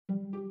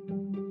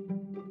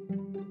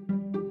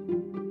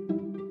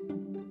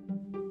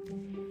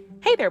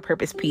Hey there,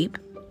 Purpose Peep.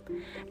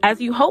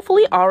 As you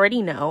hopefully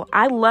already know,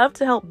 I love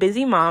to help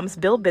busy moms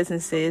build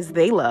businesses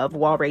they love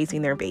while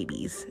raising their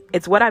babies.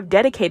 It's what I've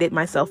dedicated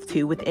myself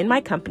to within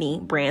my company,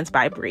 Brands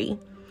by Bree.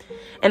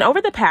 And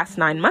over the past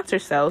 9 months or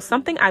so,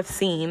 something I've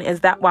seen is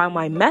that while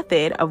my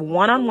method of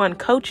one-on-one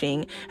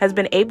coaching has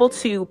been able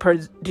to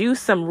produce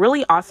some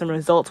really awesome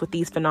results with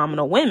these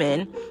phenomenal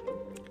women,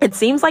 it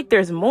seems like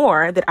there's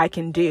more that I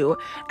can do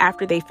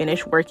after they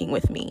finish working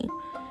with me.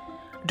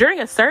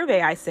 During a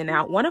survey I sent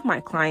out, one of my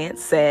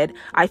clients said,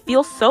 "I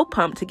feel so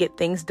pumped to get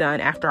things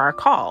done after our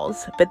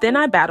calls, but then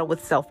I battle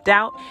with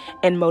self-doubt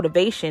and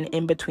motivation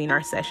in between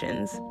our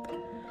sessions."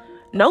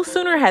 No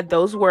sooner had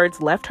those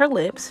words left her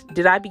lips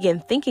did I begin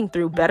thinking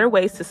through better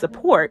ways to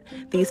support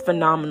these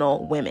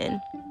phenomenal women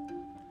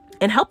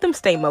and help them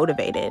stay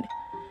motivated.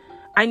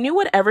 I knew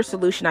whatever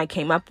solution I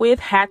came up with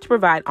had to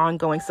provide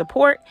ongoing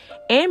support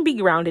and be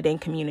grounded in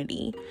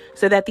community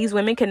so that these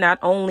women could not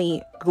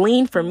only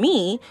glean from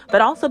me, but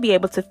also be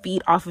able to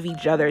feed off of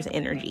each other's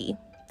energy.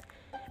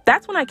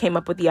 That's when I came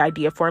up with the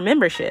idea for a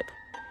membership.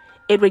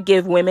 It would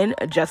give women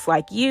just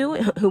like you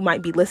who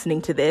might be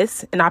listening to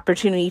this an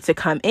opportunity to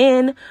come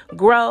in,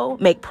 grow,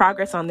 make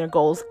progress on their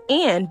goals,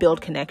 and build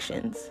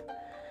connections.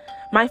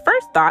 My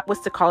first thought was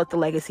to call it the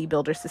Legacy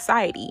Builder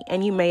Society,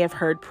 and you may have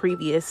heard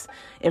previous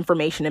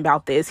information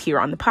about this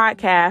here on the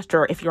podcast,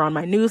 or if you're on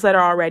my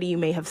newsletter already, you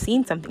may have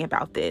seen something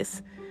about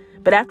this.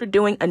 But after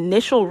doing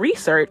initial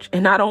research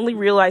and not only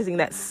realizing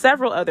that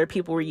several other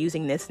people were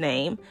using this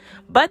name,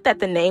 but that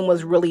the name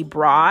was really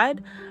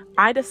broad,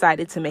 I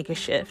decided to make a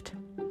shift.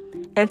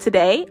 And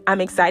today,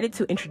 I'm excited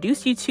to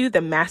introduce you to the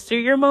Master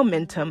Your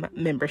Momentum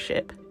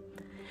membership.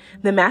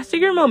 The Master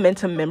Your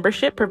Momentum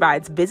membership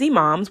provides busy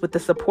moms with the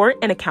support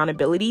and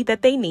accountability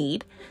that they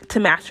need to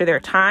master their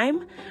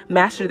time,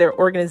 master their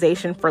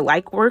organization for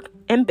life work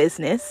and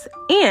business,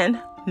 and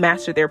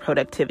master their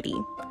productivity.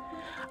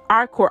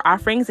 Our core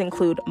offerings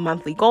include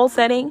monthly goal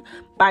setting,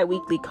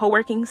 bi-weekly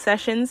co-working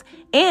sessions,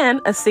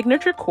 and a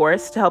signature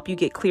course to help you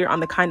get clear on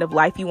the kind of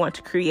life you want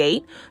to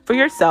create for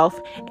yourself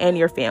and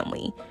your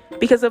family.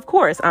 Because of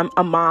course, I'm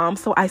a mom,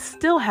 so I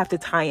still have to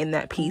tie in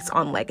that piece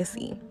on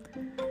legacy.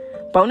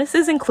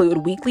 Bonuses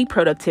include weekly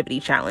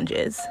productivity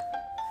challenges.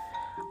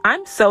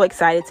 I'm so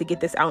excited to get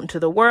this out into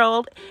the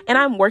world, and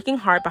I'm working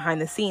hard behind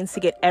the scenes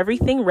to get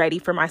everything ready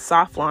for my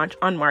soft launch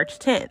on March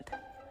 10th.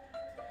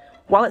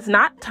 While it's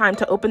not time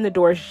to open the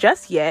doors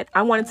just yet,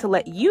 I wanted to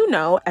let you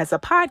know as a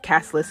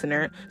podcast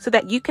listener so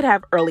that you could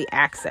have early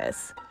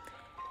access.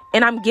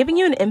 And I'm giving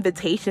you an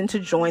invitation to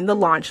join the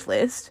launch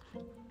list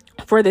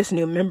for this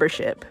new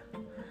membership.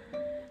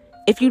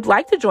 If you'd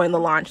like to join the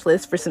launch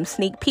list for some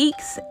sneak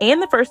peeks and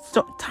the first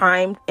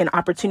time and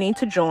opportunity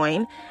to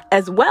join,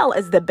 as well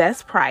as the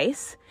best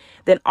price,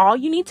 then all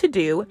you need to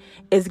do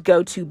is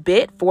go to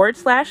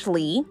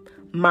bit.ly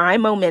My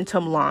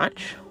Momentum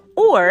Launch,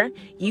 or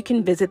you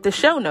can visit the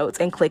show notes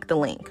and click the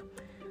link.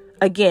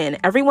 Again,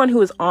 everyone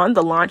who is on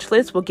the launch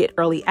list will get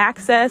early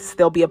access.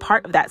 They'll be a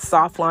part of that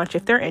soft launch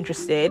if they're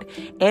interested,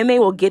 and they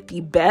will get the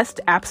best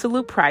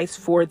absolute price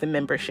for the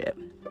membership.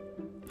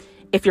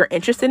 If you're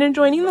interested in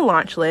joining the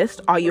launch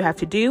list, all you have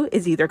to do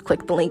is either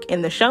click the link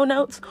in the show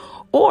notes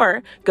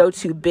or go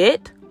to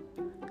bit.ly/My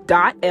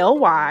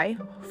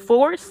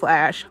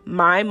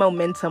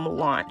Momentum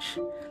Launch.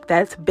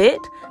 That's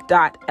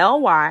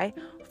bit.ly/My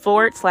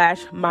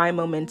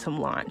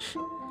Momentum Launch.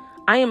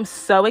 I am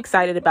so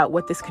excited about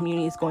what this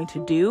community is going to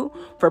do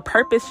for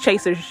purpose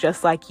chasers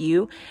just like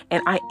you,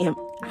 and I am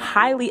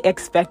highly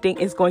expecting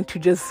it's going to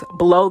just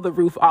blow the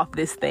roof off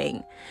this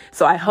thing.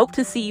 So I hope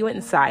to see you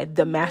inside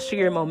the Master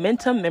Your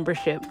Momentum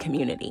membership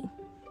community.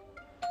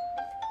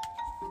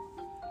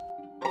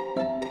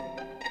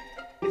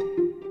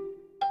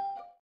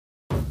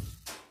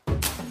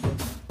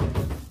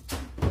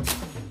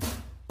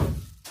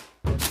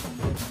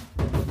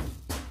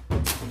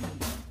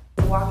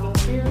 Walking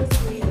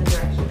fearlessly in the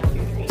direction of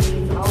your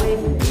dreams, always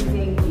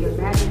using the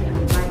imagination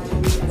and mind to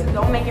reach. So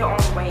don't make your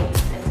own way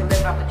and to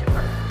live out with your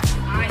purpose.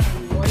 I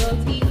am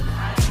royalty.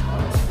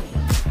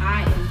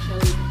 I am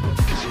chosen.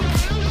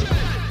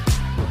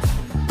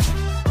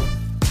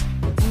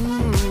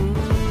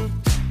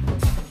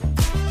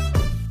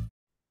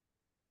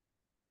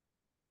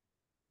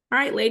 All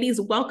right, ladies,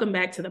 welcome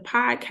back to the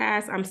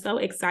podcast. I'm so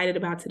excited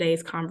about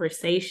today's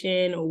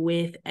conversation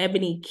with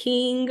Ebony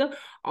King,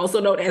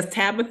 also known as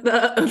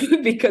Tabitha,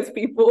 because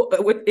people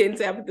within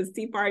Tabitha's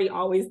Tea Party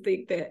always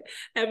think that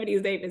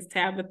Ebony's name is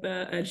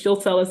Tabitha. She'll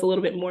tell us a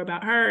little bit more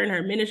about her and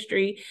her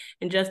ministry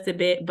in just a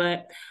bit,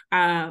 but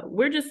I'm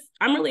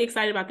really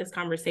excited about this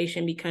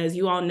conversation because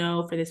you all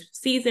know for this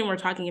season, we're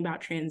talking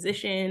about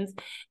transitions.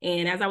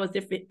 And as I was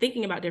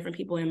thinking about different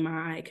people in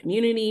my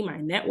community, my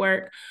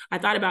network, I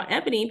thought about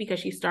Ebony because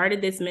she started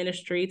started this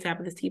ministry,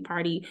 Tabitha's Tea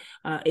Party,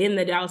 in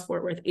the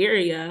Dallas-Fort Worth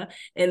area,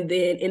 and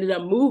then ended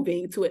up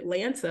moving to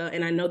Atlanta.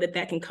 And I know that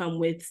that can come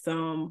with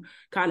some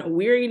kind of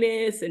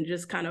weariness and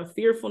just kind of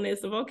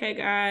fearfulness of, okay,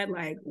 God,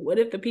 like, what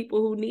if the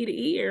people who need it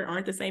here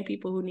aren't the same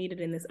people who need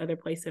it in this other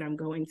place that I'm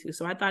going to?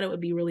 So I thought it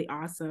would be really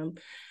awesome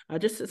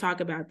just to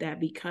talk about that,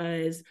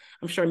 because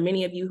I'm sure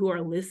many of you who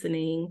are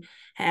listening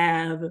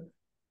have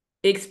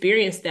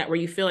experienced that, where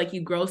you feel like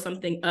you grow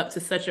something up to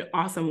such an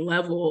awesome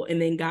level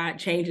and then God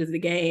changes the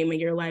game and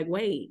you're like,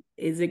 wait,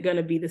 is it going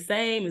to be the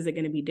same? Is it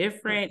going to be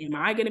different? Am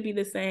I going to be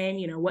the same?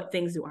 You know, what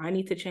things do I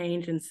need to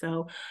change? And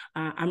so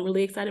I'm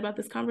really excited about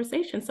this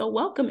conversation. So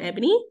welcome,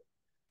 Ebony.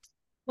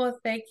 Well,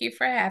 thank you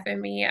for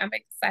having me. I'm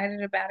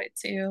excited about it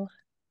too.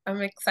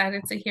 I'm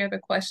excited to hear the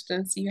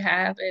questions you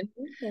have,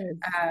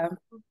 and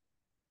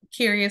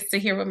curious to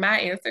hear what my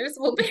answers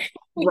will be.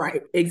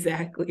 Right,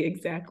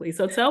 exactly.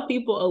 So tell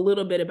people a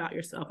little bit about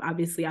yourself.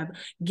 Obviously, I've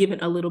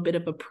given a little bit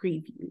of a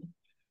preview.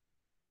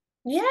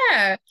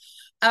 Yeah.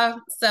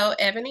 So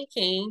Ebony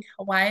King,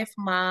 wife,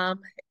 mom,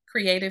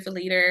 creative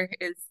leader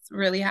is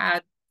really how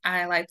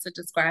I like to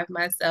describe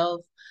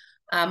myself.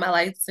 I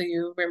like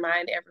to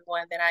remind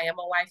everyone that I am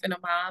a wife and a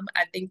mom.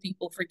 I think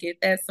people forget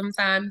that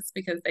sometimes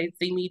because they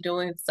see me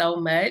doing so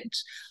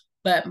much.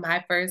 But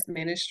my first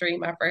ministry,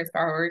 my first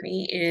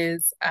priority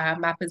is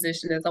my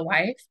position as a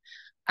wife.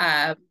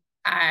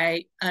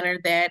 I honor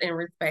that and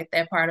respect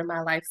that part of my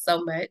life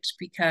so much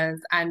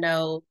because I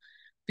know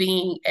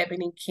being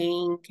Ebony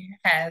King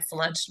has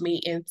launched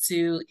me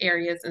into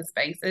areas and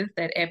spaces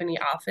that Ebony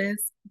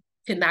Office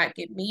could not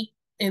get me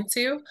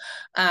into.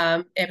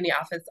 Ebony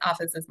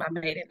Office is my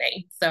maiden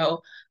name.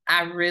 So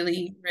I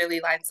really, really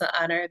like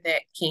to honor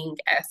that King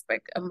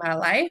aspect of my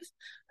life.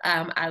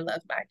 I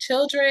love my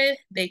children.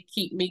 They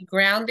keep me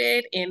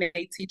grounded and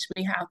they teach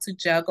me how to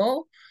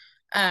juggle.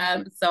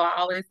 So I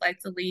always like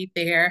to lead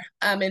there.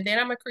 And then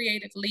I'm a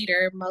creative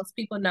leader. Most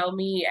people know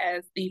me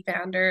as the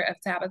founder of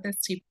Tabitha's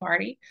Tea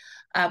Party,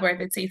 where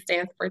the T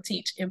stands for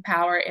Teach,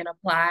 Empower, and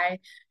Apply.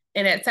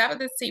 And at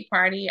Tabitha's Tea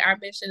Party, our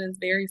mission is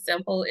very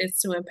simple.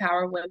 It's to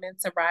empower women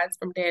to rise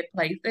from dead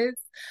places.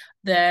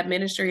 The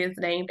ministry is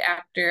named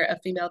after a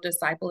female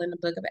disciple in the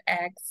book of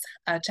Acts,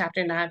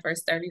 chapter 9,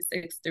 verse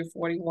 36 through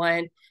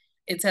 41.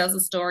 It tells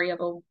the story of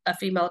a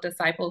female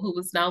disciple who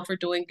was known for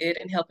doing good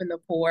and helping the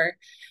poor,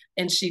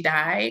 and she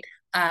died.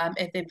 And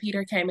then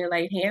Peter came and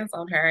laid hands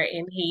on her,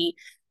 and he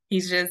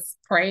just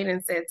prayed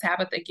and said,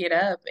 Tabitha, get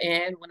up.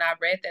 And when I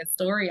read that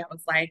story, I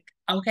was like,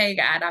 okay,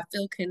 God, I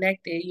feel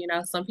connected. You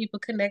know, some people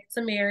connect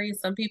to Mary,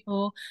 some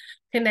people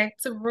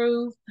connect to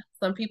Ruth,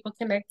 some people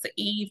connect to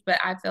Eve, but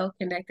I felt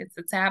connected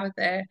to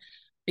Tabitha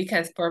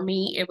because for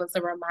me, it was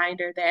a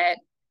reminder that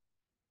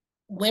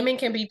women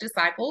can be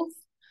disciples.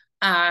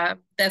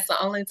 That's the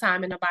only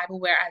time in the Bible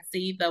where I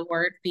see the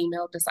word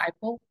female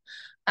disciple.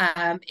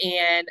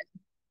 And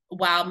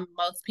while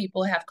most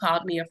people have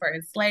called me a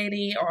first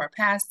lady or a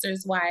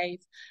pastor's wife,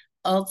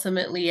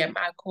 ultimately at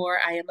my core,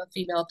 I am a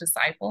female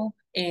disciple,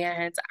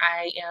 and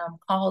I am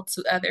called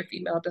to other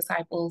female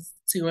disciples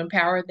to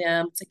empower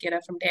them to get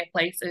up from dead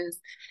places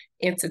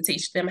and to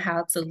teach them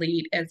how to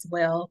lead as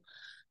well.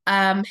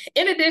 In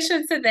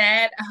addition to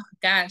that, oh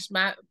gosh,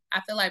 I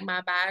feel like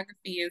my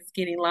biography is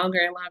getting longer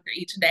and longer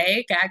each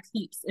day. God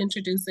keeps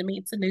introducing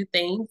me to new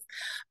things.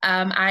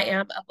 I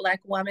am a Black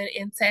woman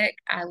in tech.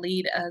 I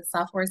lead a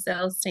software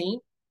sales team.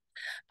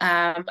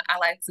 I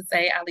like to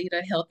say I lead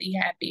a healthy,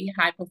 happy,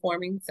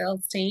 high-performing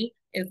sales team.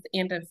 It's the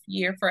end of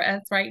year for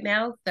us right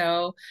now,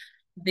 so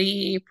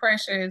the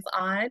pressure is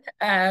on,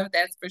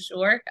 that's for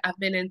sure. I've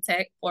been in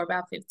tech for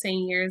about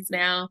 15 years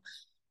now.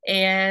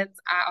 And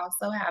I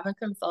also have a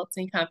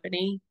consulting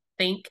company,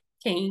 Think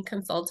King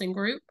Consulting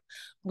Group,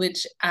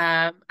 which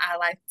I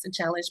like to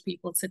challenge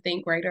people to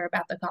think greater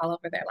about the call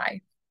over their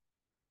life.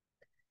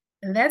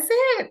 And that's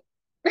it.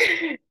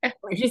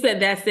 She said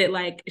that's it.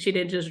 Like, she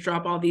didn't just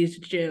drop all these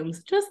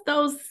gems, just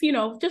those,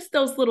 just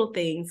those little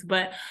things.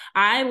 But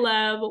I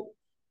love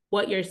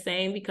what you're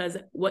saying, because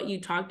what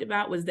you talked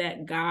about was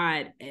that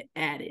God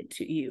added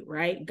to you,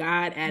 right?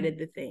 God added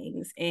the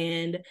things.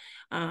 And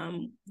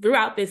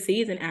throughout this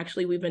season,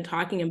 actually, we've been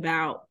talking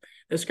about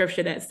the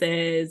scripture that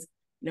says,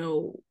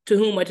 to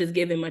whom much is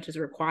given, much is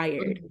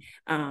required.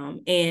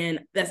 And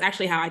that's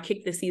actually how I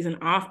kicked the season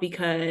off,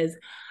 because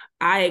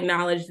I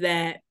acknowledge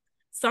that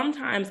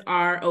sometimes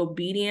our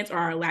obedience or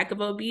our lack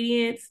of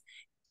obedience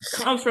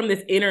comes from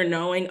this inner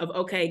knowing of,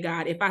 okay,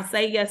 God, if I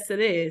say yes to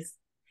this,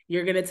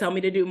 you're going to tell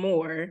me to do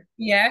more.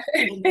 Yeah.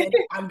 And then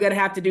I'm going to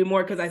have to do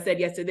more because I said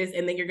yes to this.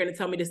 And then you're going to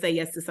tell me to say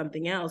yes to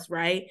something else,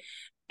 right?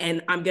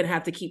 And I'm going to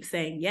have to keep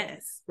saying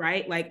yes,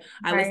 right? Like,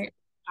 I listened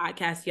to a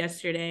podcast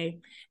yesterday,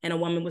 and a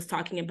woman was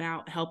talking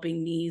about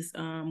helping these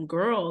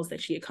girls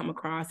that she had come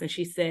across. And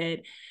she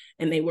said,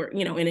 and they were,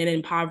 in an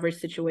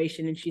impoverished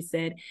situation. And she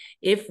said,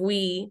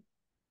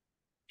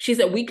 she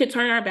said, we could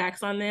turn our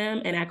backs on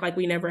them and act like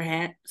we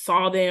never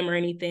saw them or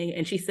anything.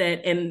 And she said,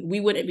 and we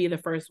wouldn't be the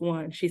first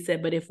one. She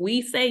said, but if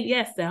we say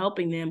yes to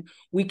helping them,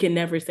 we can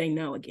never say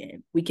no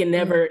again. We can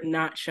never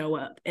not show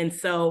up. And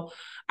so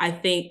I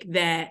think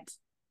that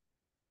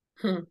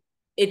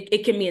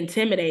it can be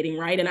intimidating,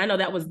 right? And I know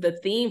that was the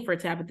theme for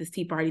Tabitha's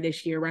Tea Party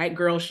this year, right?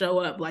 Girls show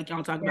up, like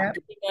y'all talk about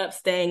getting up,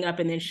 staying up,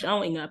 and then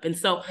showing up. And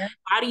so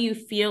how do you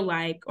feel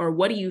like, or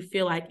what do you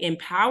feel like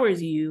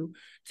empowers you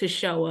to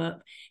show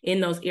up in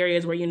those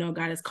areas where, you know,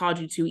 God has called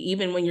you to,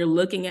 even when you're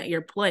looking at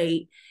your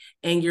plate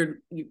and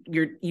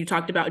you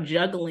talked about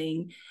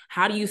juggling?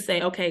 How do you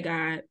say, okay,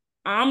 God,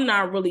 I'm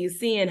not really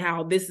seeing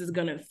how this is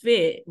going to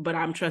fit, but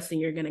I'm trusting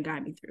you're going to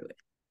guide me through it?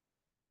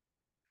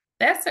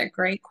 That's a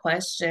great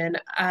question.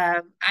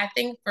 I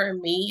think for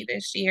me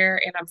this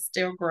year, and I'm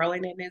still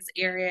growing in this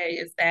area,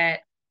 is that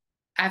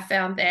I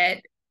found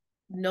that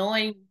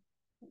knowing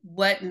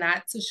what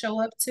not to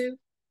show up to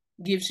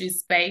gives you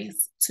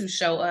space to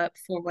show up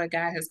for what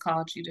God has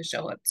called you to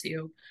show up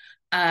to.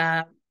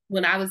 Uh,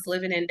 when I was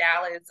living in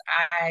Dallas,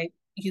 I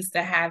used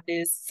to have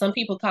this, some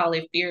people call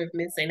it fear of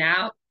missing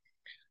out.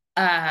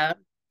 Uh,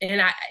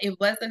 and it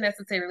wasn't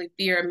necessarily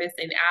fear of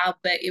missing out,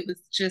 but it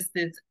was just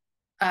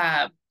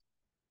uh,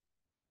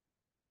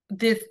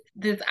 this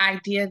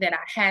idea that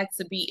I had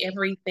to be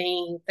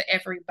everything to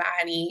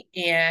everybody,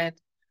 and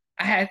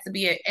I had to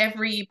be at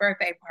every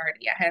birthday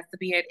party. I had to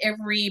be at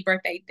every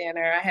birthday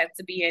dinner. I had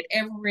to be at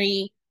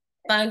every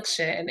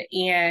function.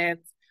 And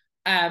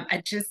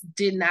I just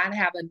did not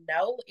have a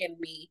no in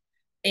me.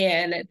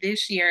 And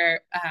this year,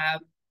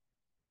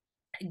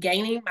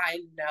 gaining my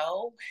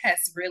no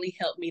has really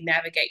helped me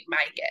navigate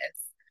my yes.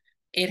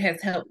 It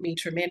has helped me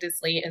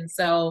tremendously. And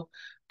so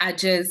I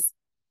just,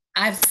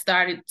 I've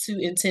started to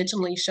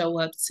intentionally show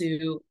up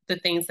to the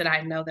things that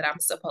I know that I'm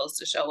supposed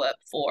to show up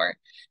for.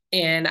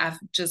 And I've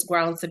just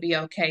grown to be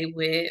okay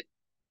with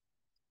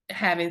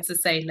having to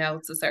say no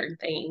to certain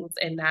things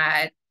and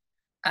not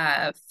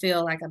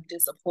feel like I'm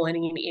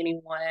disappointing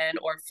anyone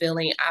or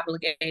feeling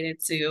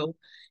obligated to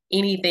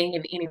anything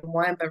and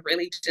anyone, but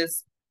really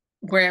just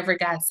wherever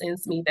God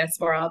sends me, that's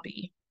where I'll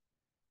be.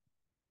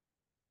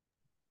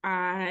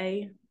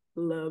 I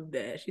love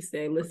that. She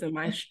said, listen,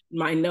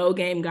 my no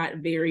game got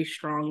very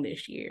strong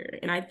this year.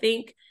 And I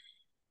think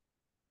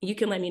you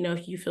can let me know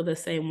if you feel the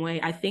same way.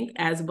 I think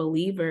as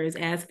believers,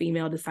 as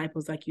female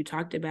disciples, like you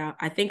talked about,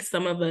 I think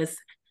some of us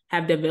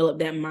have developed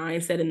that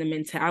mindset and the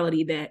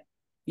mentality that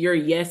your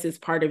yes is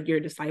part of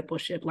your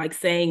discipleship. Like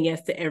saying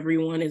yes to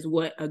everyone is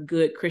what a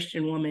good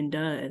Christian woman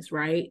does,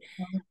 right?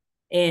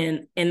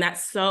 And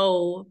that's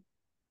so,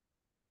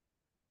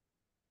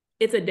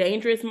 it's a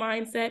dangerous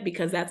mindset,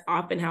 because that's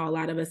often how a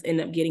lot of us end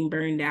up getting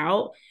burned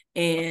out,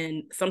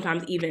 and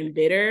sometimes even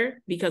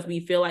bitter, because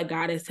we feel like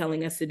God is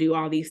telling us to do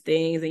all these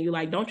things. And you're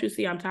like, don't you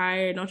see I'm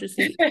tired? Don't you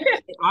see?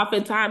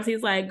 Oftentimes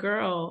he's like,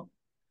 girl,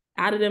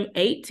 out of them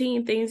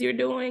 18 things you're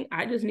doing,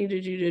 I just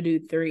needed you to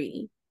do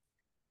 3.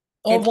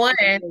 Or one.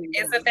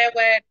 Isn't that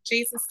what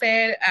Jesus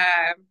said?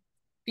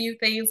 Few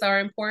things are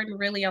important,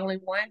 really only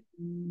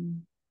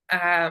one.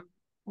 Um,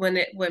 when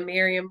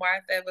Mary and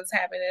Martha was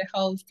having a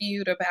whole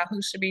feud about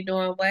who should be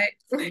doing what.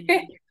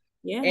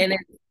 Yeah. And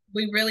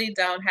we really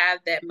don't have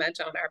that much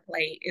on our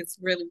plate. It's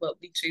really what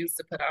we choose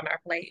to put on our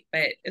plate,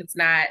 but it's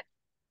not,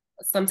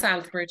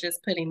 sometimes we're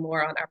just putting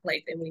more on our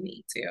plate than we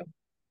need to.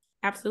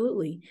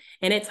 Absolutely.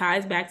 And it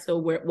ties back to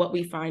what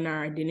we find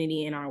our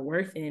identity and our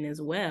worth in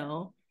as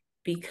well,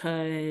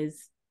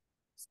 because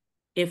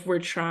if we're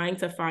trying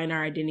to find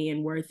our identity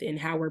and worth in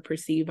how we're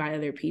perceived by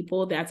other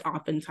people, that's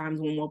oftentimes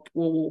when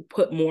we'll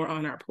put more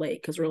on our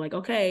plate, because we're like,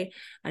 okay,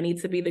 I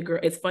need to be the girl.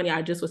 It's funny,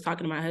 I just was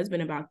talking to my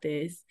husband about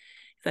this.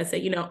 So I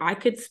said, you know, I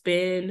could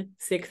spend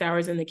 6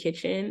 hours in the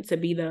kitchen to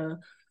be the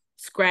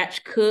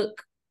scratch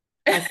cook.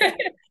 I said,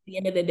 at the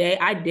end of the day,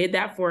 I did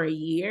that for a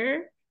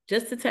year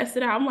just to test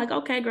it out. I'm like,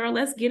 okay, girl,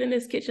 let's get in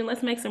this kitchen.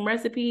 Let's make some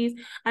recipes.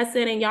 I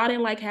said, and y'all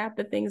didn't like half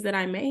the things that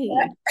I made.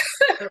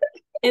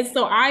 And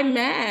so I'm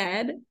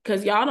mad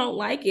because y'all don't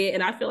like it.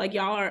 And I feel like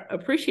y'all are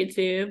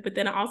appreciative. But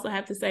then I also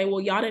have to say, well,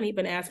 y'all didn't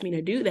even ask me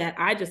to do that.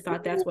 I just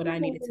thought that's what I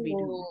needed to be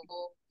doing.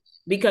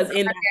 Because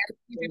in that,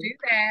 you to do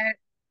that.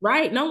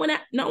 Right. No one,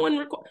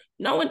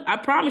 I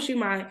promise you,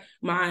 my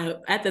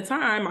at the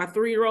time, my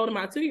 3-year-old and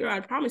my 2-year-old, I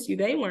promise you,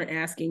 they weren't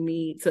asking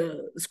me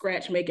to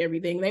scratch make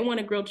everything. They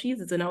wanted grilled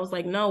cheeses. And I was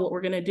like, no, what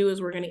we're going to do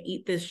is we're going to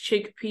eat this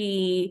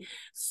chickpea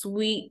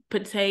sweet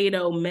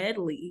potato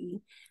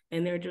medley.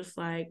 And they're just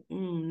like,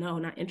 no,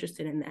 not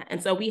interested in that.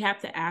 And so we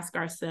have to ask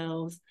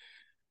ourselves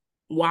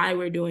why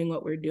we're doing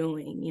what we're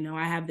doing. You know,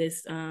 I have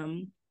this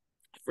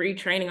free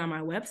training on my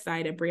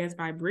website at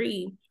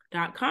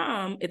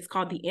brandsbybree.com. It's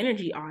called the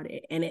Energy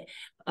Audit, and it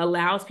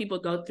allows people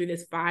to go through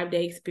this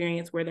 5-day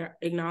experience where they're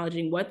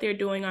acknowledging what they're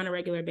doing on a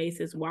regular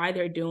basis, why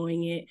they're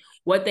doing it,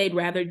 what they'd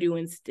rather do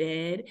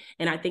instead.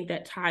 And I think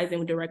that ties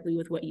in directly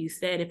with what you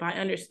said. If I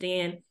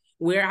understand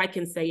where I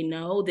can say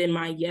no, then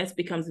my yes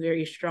becomes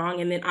very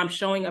strong. And then I'm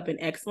showing up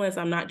in excellence.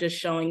 I'm not just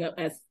showing up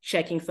as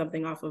checking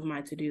something off of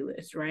my to-do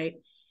list, right?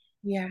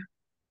 Yeah.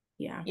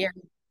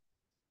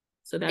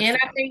 So that's, and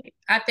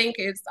I think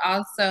it's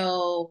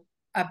also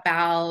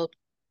about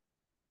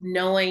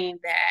knowing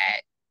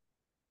that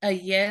a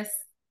yes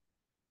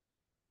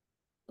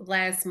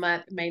last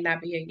month may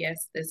not be a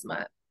yes this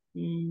month.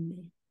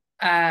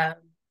 I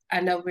I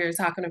know we were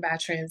talking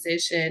about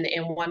transition,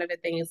 and one of the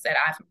things that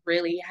I've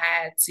really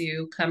had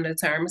to come to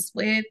terms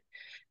with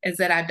is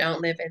that I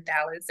don't live in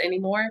Dallas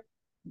anymore.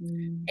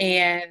 Mm.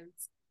 And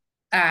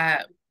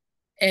uh,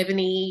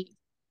 Ebony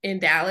in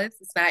Dallas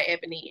is not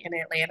Ebony in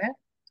Atlanta.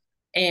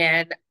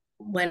 And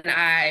when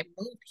I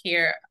moved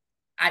here,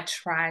 I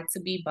tried to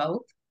be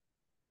both.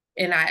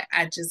 And I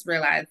just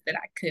realized that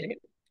I couldn't.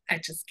 I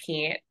just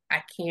can't.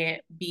 I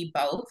can't be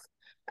both.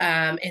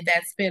 And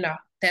that's been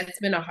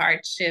a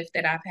hard shift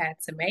that I've had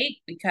to make,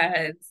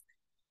 because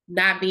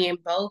not being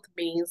both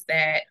means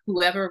that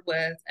whoever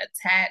was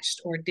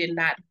attached or did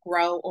not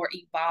grow or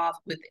evolve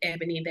with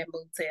Ebony that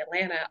moved to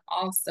Atlanta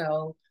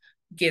also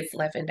gets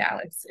left in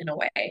Dallas in a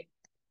way.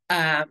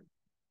 Um,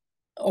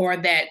 or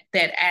that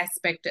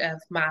aspect of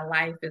my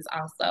life is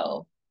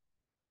also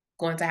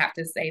going to have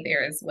to stay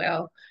there as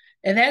well.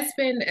 And that's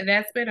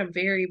been a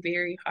very,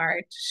 very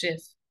hard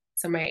shift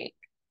to make.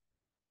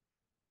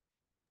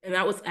 And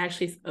that was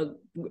actually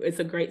it's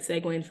a great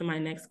segue into my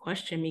next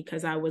question,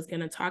 because I was going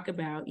to talk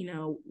about,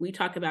 we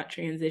talk about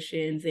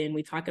transitions and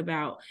we talk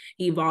about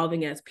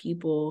evolving as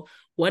people.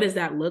 What does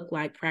that look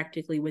like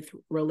practically with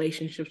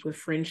relationships, with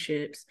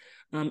friendships,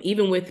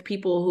 even with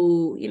people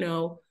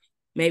who,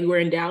 maybe we're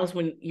in Dallas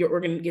when your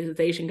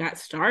organization got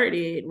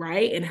started,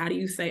 right? And how do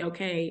you say,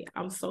 okay,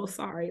 I'm so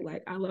sorry.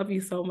 Like, I love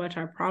you so much.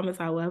 I promise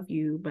I love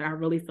you, but I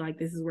really feel like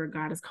this is where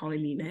God is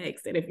calling me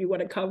next. And if you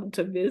want to come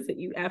to visit,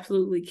 you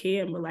absolutely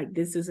can. But like,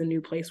 this is a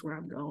new place where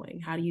I'm going.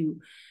 How do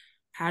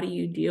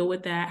you deal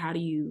with that? How do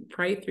you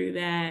pray through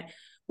that?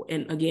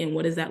 And again,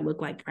 what does that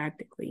look like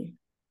practically?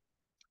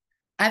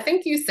 I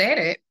think you said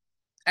it.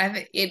 I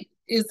think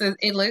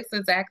it looks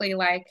exactly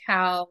like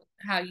how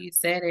you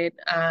said it.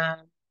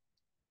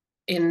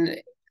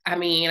 And I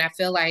mean, I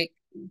feel like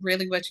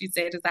really what you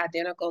said is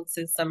identical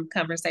to some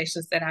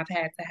conversations that I've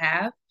had to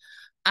have.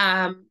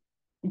 Um,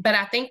 but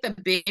I think the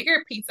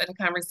bigger piece of the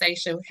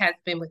conversation has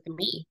been with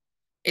me.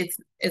 It's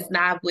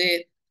not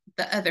with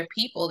the other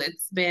people.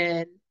 It's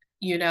been,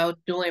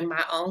 doing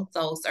my own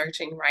soul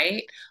searching,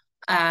 right?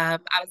 I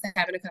was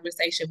having a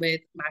conversation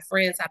with my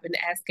friends. I've been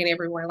asking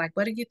everyone, like,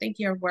 what do you think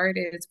your word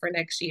is for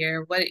next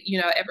year?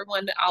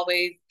 Everyone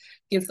always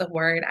gives a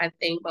word. I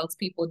think most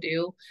people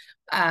do.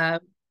 Um,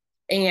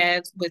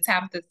 and with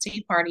Tabitha's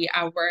Tea Party,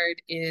 our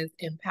word is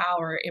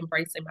empower,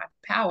 embracing my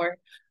power.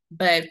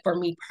 But for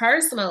me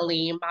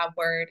personally, my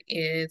word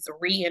is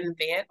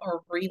reinvent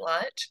or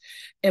relaunch.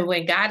 And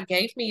when God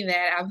gave me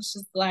that, I was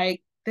just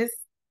like, this,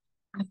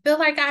 I feel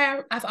like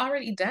I've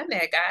already done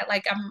that, God.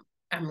 Like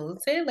I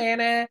moved to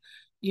Atlanta,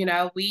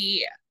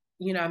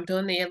 I'm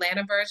doing the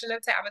Atlanta version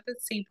of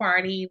Tabitha's Tea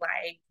Party.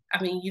 Like,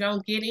 I mean, you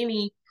don't get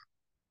any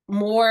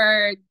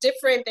more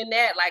different than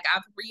that. Like,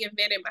 I've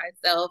reinvented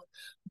myself.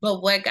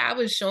 But what God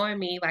was showing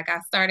me, like,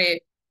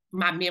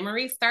 my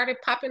memories started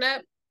popping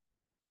up.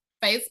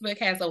 Facebook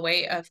has a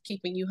way of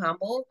keeping you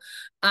humble.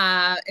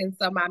 And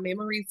so my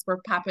memories were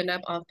popping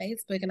up on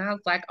Facebook, and I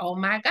was like, oh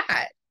my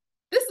God,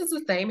 this is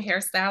the same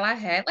hairstyle I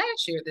had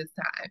last year this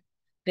time.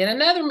 Then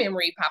another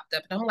memory popped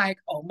up, and I'm like,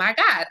 oh my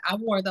God, I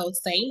wore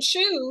those same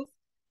shoes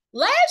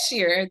last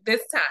year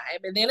this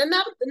time. And then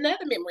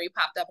another memory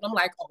popped up, and I'm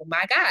like, oh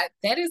my God,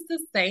 that is the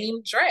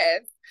same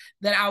dress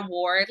that I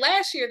wore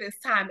last year this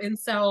time. And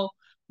so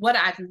what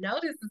I've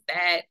noticed is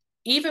that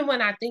even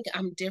when I think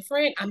I'm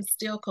different, I'm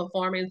still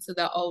conforming to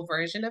the old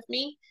version of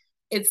me.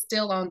 It's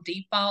still on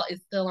default,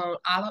 it's still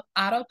on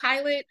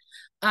autopilot.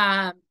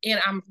 And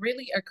I'm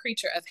really a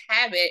creature of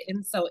habit.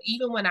 And so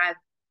even when I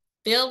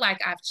feel like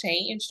I've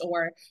changed,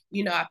 or,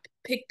 I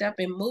picked up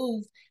and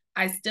moved,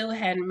 I still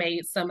hadn't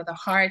made some of the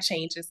hard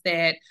changes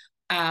that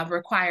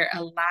require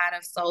a lot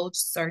of soul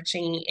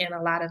searching and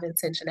a lot of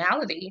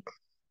intentionality.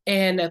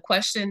 And the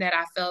question that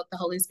I felt the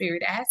Holy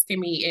Spirit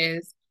asking me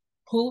is,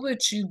 who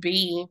would you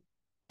be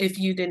if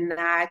you did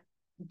not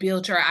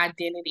build your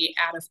identity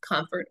out of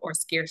comfort or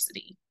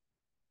scarcity?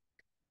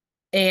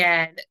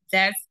 And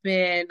that's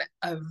been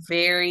a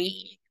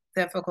very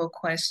difficult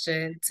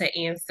question to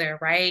answer,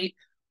 right?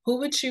 Who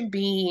would you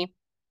be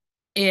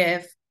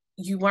if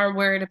you weren't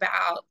worried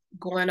about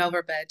going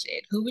over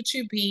budget? Who would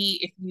you be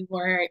if you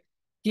weren't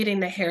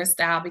getting the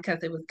hairstyle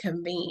because it was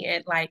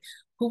convenient? Like,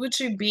 who would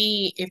you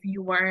be if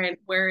you weren't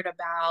worried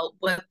about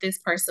what this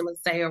person would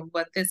say or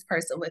what this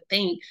person would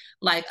think?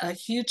 Like, a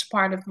huge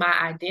part of my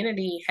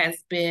identity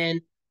has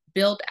been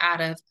built out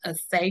of a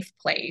safe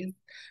place.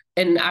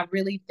 And I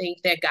really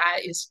think that God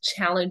is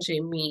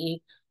challenging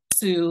me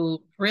to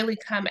really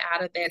come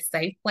out of that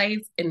safe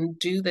place and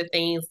do the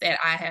things that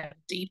I have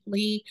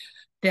deeply,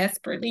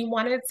 desperately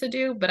wanted to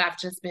do, but I've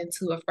just been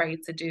too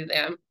afraid to do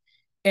them.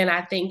 And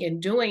I think in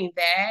doing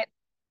that,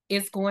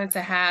 it's going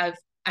to have,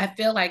 I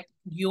feel like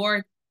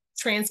your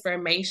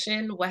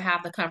transformation will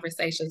have the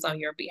conversations on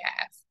your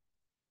behalf.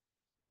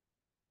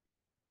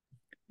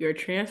 Your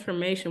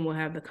transformation will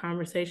have the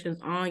conversations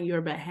on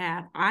your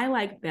behalf. I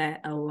like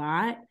that a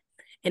lot.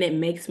 And it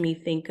makes me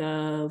think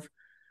of,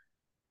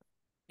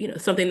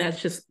 something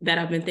that's just that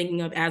I've been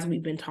thinking of as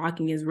we've been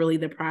talking is really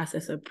the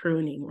process of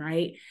pruning,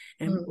 right?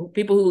 And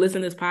people who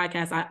listen to this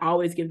podcast, I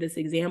always give this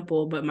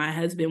example, but my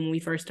husband, when we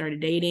first started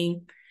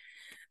dating,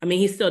 I mean,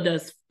 he still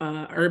does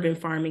urban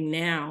farming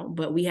now,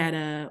 but we had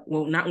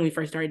not when we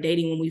first started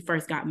dating, when we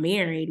first got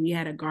married, we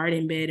had a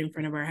garden bed in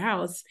front of our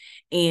house,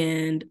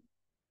 and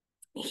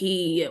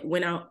he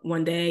went out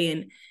one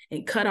day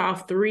and cut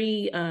off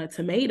 3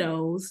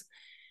 tomatoes,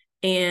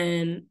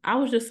 and I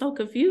was just so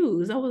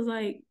confused. I was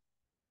like,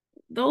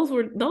 those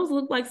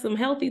look like some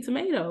healthy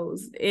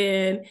tomatoes.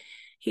 And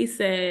he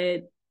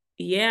said,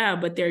 yeah,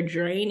 but they're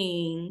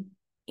draining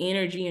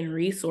energy and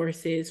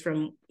resources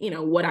from,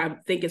 what I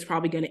think is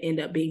probably going to end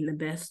up being the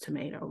best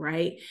tomato,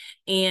 right?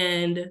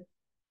 And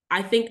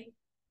I think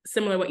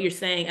similar to what you're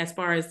saying, as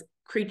far as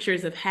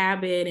creatures of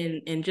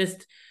habit and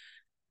just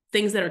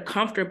things that are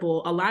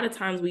comfortable, a lot of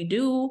times we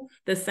do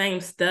the same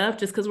stuff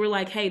just because we're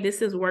like, hey, this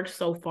has worked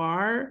so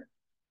far.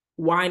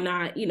 Why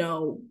not,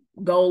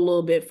 go a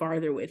little bit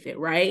farther with it,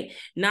 right?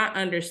 Not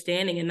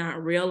understanding and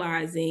not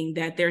realizing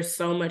that there's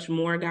so much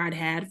more God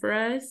had for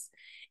us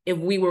if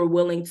we were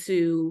willing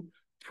to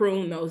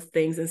prune those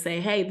things and say,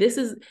 hey,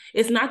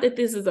 it's not that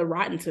this is a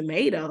rotten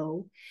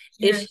tomato.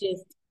 Yeah. It's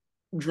just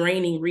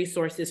draining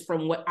resources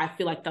from what I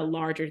feel like the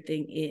larger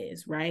thing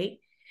is, right?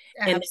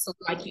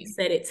 Absolutely. And like you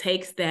said, it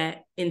takes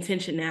that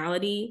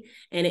intentionality,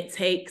 and it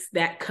takes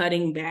that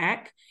cutting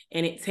back,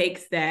 and it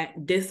takes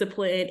that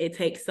discipline. It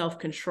takes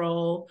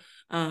self-control.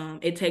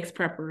 It takes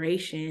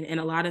preparation. And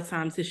a lot of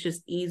times it's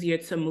just easier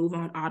to move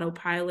on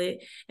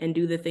autopilot and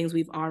do the things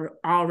we've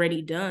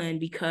already done,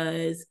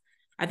 because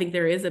I think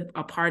there is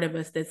a part of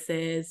us that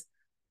says,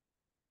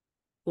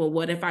 well,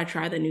 what if I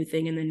try the new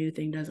thing and the new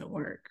thing doesn't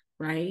work,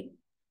 right?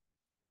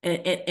 And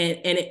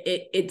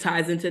it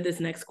ties into this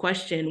next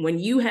question. When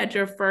you had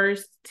your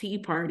first tea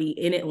party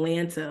in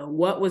Atlanta,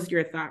 what was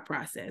your thought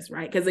process,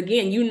 right? Because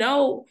again,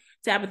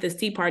 Tabitha's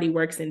Tea Party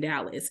works in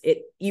Dallas.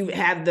 You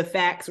have the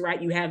facts,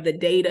 right? You have the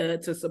data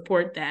to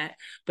support that.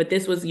 But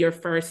this was your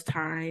first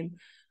time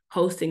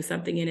hosting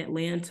something in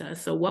Atlanta.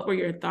 So what were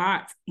your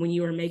thoughts when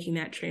you were making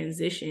that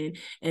transition?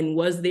 And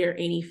was there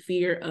any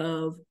fear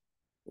of,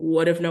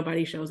 what if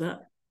nobody shows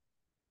up?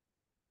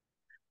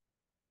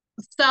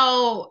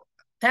 So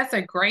that's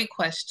a great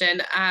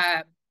question.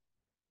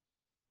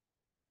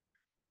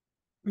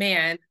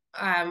 When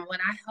I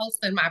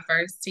hosted my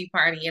first tea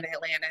party in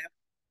Atlanta,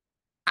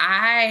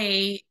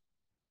 I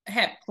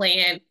had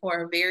planned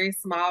for a very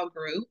small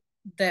group.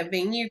 The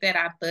venue that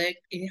I booked,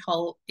 it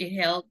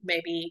held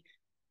maybe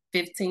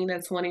 15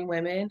 to 20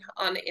 women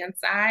on the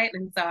inside.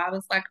 And so I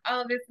was like,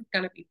 oh, this is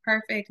going to be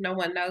perfect. No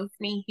one knows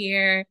me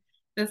here.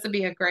 This would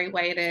be a great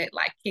way to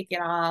like kick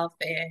it off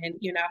and,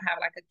 have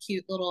like a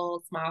cute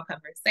little small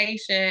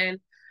conversation.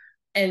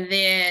 And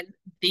then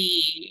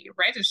the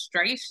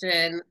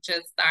registration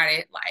just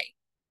started like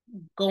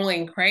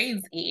going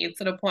crazy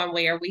to the point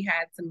where we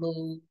had to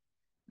move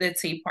the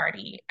tea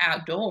party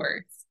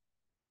outdoors.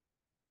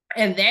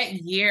 And that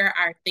year,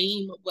 our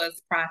theme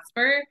was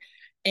prosper.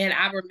 And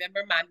I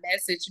remember my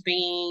message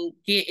being,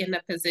 get in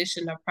a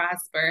position to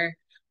prosper.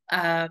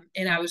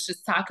 And I was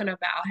just talking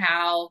about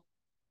how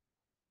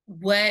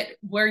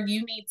where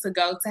you need to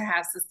go to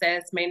have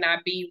success may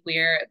not be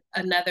where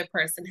another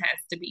person has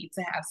to be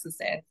to have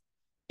success.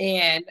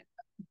 And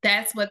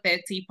that's what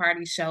that tea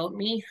party showed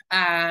me.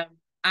 I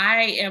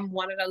am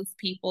one of those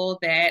people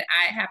that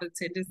I have a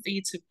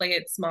tendency to play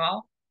it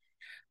small.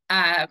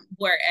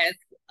 Whereas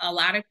a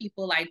lot of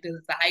people like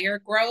desire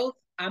growth,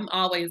 I'm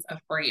always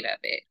afraid of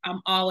it.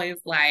 I'm always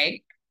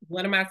like,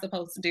 what am I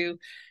supposed to do?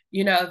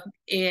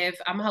 If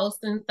I'm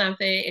hosting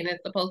something and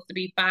it's supposed to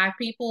be 5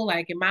 people,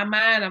 like in my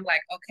mind, I'm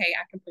like, okay,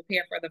 I can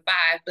prepare for the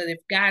 5. But if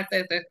God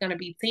says there's going to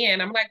be 10,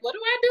 I'm like, what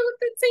do I do with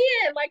the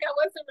 10? Like, I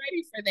wasn't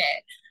ready for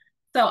that.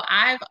 So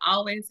I've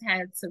always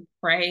had to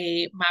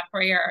pray. My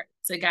prayer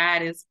to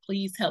God is,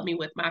 please help me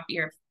with my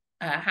fear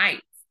of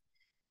heights.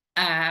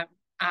 I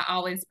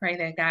always pray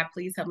that, God,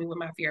 please help me with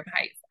my fear of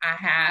heights. I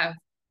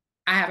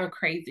have a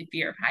crazy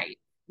fear of heights,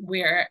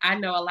 where I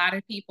know a lot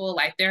of people,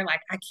 like, they're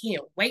like, I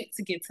can't wait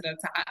to get to the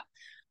top.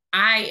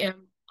 I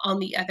am, on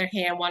the other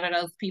hand, one of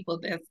those people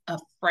that's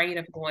afraid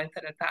of going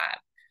to the top.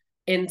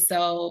 And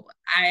so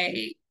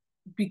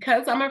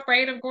because I'm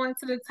afraid of going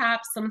to the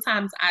top,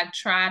 sometimes I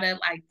try to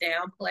like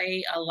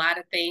downplay a lot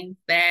of things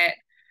that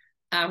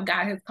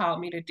God has called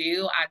me to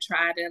do. I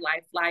try to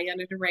like fly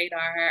under the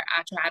radar.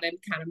 I try to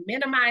kind of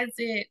minimize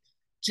it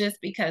just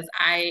because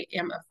I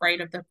am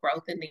afraid of the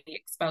growth and the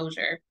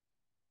exposure.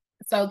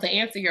 So to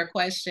answer your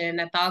question,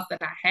 the thoughts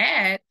that I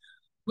had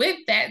with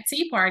that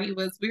tea party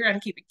was, we're going to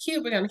keep it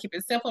cute, we're going to keep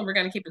it simple, we're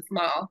going to keep it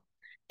small.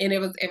 And it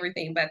was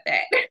everything but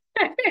that.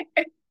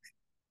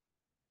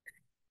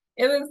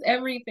 It was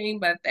everything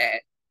but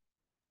that.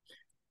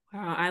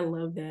 Wow, I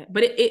love that.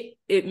 But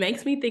it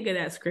makes me think of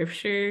that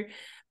scripture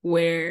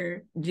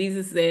where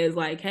Jesus says,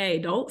 like, hey,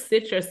 don't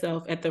sit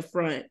yourself at the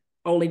front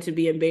only to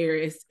be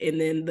embarrassed. And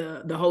then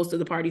the host of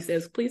the party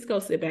says, please go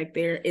sit back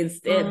there.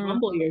 Instead,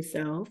 humble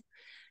yourself.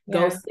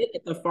 Go Yeah, sit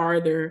at the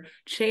farther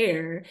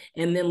chair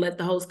and then let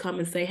the host come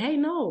and say, hey,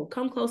 no,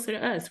 come closer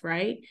to us,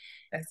 right?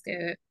 that's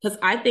good. Because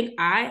I think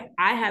I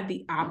have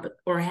the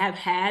or have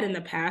had in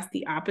the past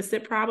the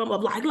opposite problem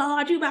of like,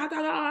 Lord, you about to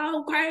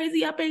go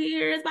crazy up in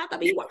here. It's about to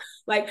be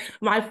like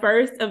my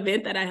first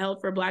event that I held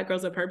for Black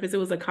Girls of Purpose. It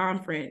was a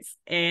conference,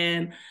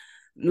 and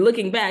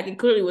looking back, it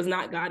clearly was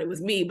not God, it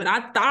was me. But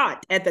I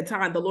thought at the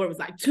time the Lord was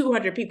like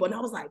 200 people. And I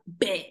was like,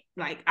 bet.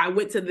 Like I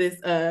went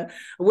to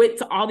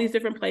all these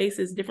different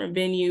places, different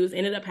venues,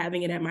 ended up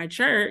having it at my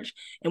church.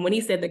 And when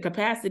he said the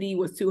capacity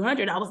was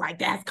 200, I was like,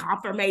 that's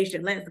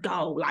confirmation. Let's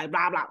go. Like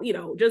blah, blah,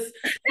 just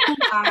too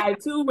high,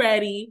 too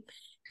ready.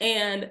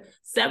 And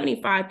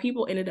 75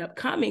 people ended up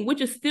coming,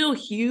 which is still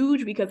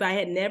huge because I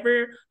had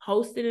never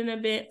hosted an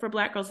event for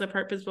Black Girls of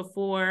Purpose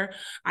before.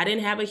 I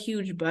didn't have a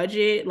huge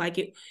budget. Like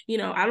it,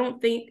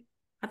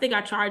 I think I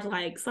charged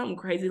like something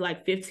crazy,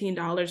 like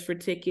 $15 for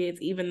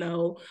tickets, even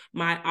though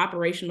my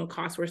operational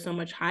costs were so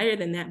much higher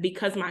than that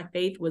because my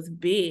faith was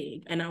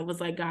big. And I was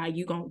like, God,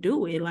 you gonna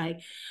do it. Like,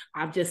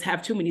 I just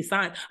have too many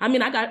signs. I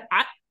mean,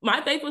 my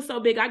faith was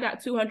so big, I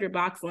got 200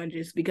 box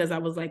lunches because I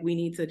was like, we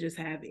need to just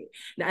have it.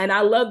 And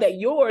I love that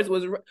yours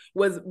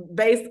was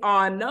based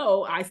on,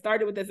 no, I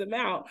started with this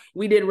amount.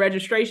 We did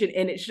registration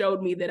and it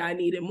showed me that I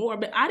needed more,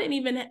 but I didn't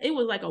even, it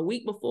was like a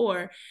week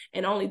before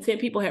and only 10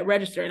 people had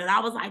registered. And I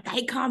was like,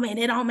 they coming,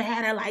 it don't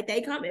matter, like they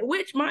coming,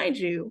 which mind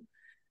you,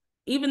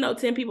 even though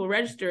 10 people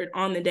registered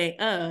on the day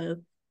of,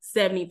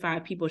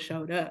 75 people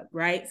showed up,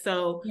 right?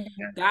 So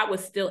God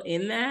was still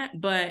in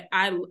that, but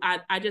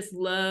I just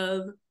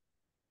love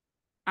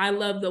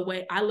the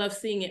way, I love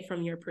seeing it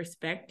from your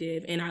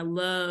perspective. And I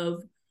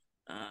love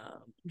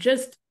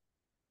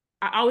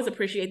I always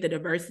appreciate the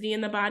diversity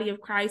in the body of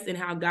Christ and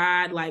how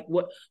God, like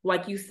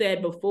you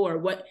said before,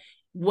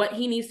 what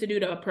he needs to do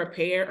to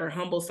prepare or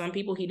humble some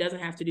people, he doesn't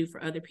have to do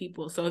for other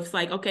people. So it's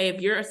like, okay,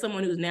 if you're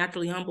someone who's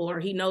naturally humble or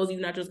he knows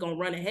you're not just going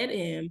to run ahead of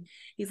him,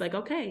 he's like,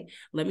 okay,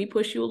 let me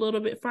push you a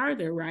little bit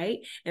farther, right?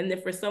 And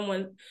then for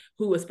someone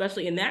who,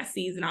 especially in that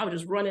season, I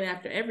was just running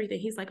after everything,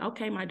 he's like,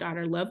 okay, my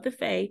daughter, love the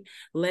faith.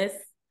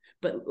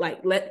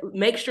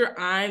 Make sure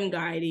I'm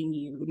guiding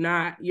you,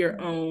 not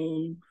your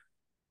own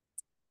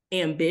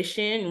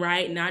ambition,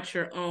 right? Not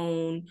your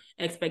own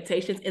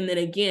expectations. And then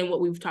again, what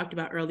we've talked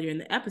about earlier in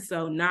the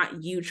episode,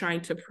 not you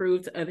trying to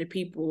prove to other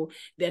people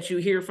that you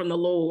hear from the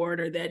Lord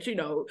or that,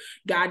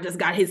 God just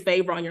got his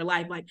favor on your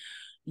life. Like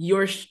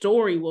your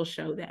story will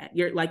show that.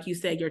 Like you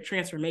said, your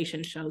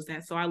transformation shows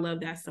that. So I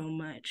love that so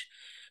much.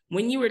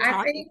 When you were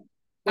talking.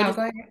 Go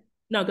ahead.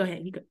 No, go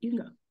ahead. You can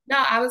go. No,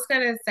 I was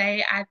going to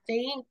say, I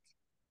think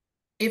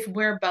if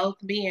we're both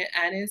being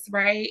honest,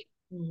 right,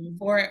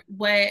 for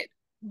what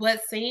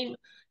seemed,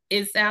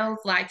 it sounds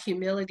like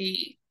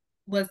humility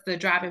was the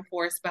driving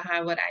force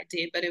behind what I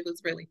did, but it was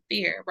really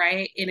fear,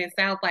 right? And it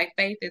sounds like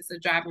faith is the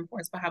driving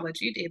force behind what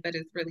you did, but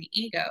it's really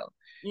ego.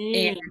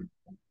 And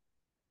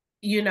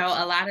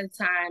a lot of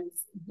times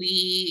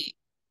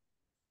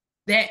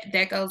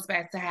that goes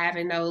back to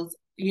having those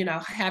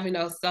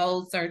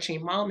soul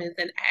searching moments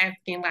and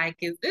asking, like,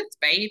 is this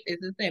faith? Is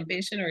this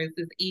ambition? Or is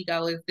this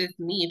ego? Is this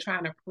me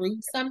trying to prove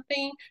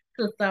something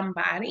to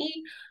somebody?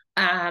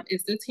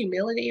 Is this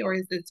humility or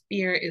is this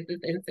fear? Is this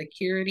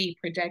insecurity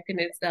projecting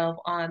itself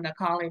on the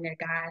calling that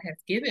God has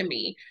given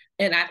me?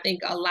 And I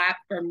think a lot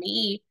for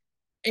me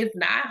is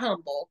not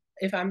humble.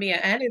 If I'm being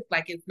honest,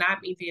 like it's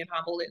not me being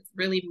humble. It's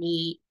really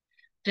me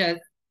just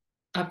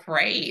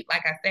afraid.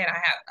 Like I said,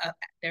 I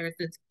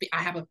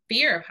have a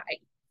fear of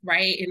height,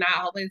 right? And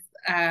I always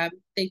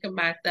think of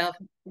myself,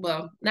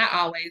 well, not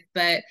always,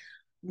 but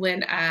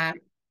when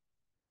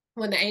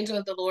the angel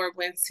of the Lord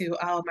went to,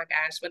 oh my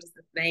gosh, what is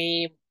his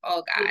name?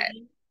 Oh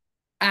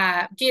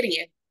God,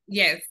 Gideon,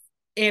 yes,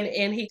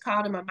 and he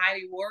called him a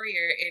mighty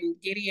warrior, and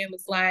Gideon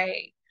was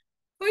like,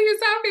 who are you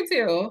talking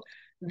to?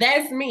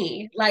 That's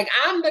me. Like,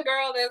 I'm the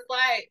girl that's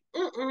like,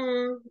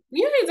 you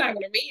ain't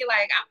talking to me.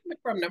 Like, I'm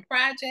from the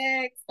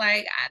projects.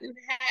 Like, I didn't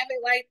have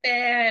it like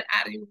that.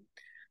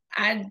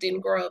 I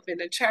didn't grow up in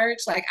the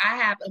church. Like, I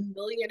have a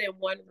million and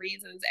one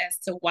reasons as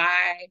to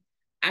why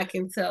I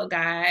can tell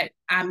God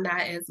I'm not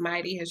as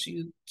mighty as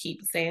you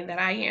keep saying that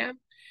I am.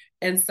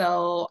 And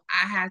so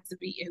I have to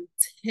be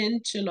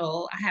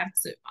intentional. I have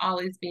to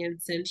always be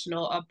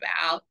intentional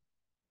about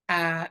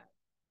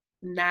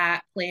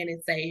not playing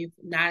it safe,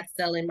 not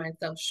selling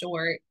myself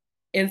short.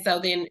 And so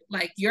then,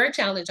 like, your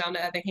challenge, on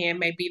the other hand,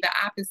 may be the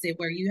opposite,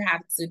 where you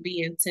have to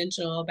be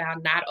intentional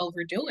about not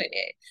overdoing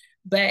it.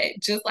 But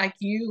just like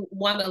you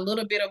want a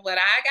little bit of what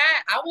I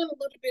got, I want a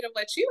little bit of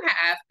what you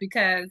have,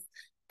 because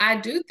I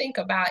do think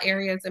about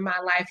areas in my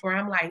life where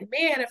I'm like,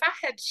 man, if I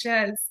had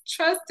just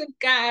trusted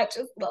God just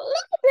a little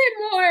bit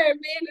more,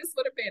 man, this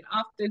would have been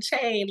off the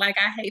chain. Like,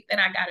 I hate that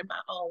I got in my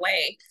own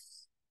way.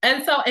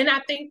 And so, and I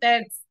think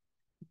that's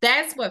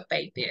what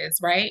faith is,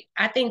 right?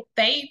 I think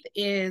faith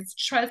is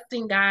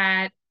trusting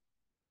God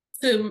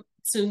to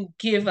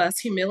give us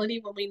humility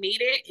when we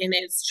need it, and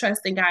it's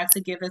trusting God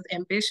to give us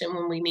ambition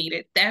when we need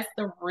it. That's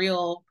the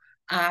real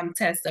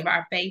test of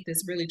our faith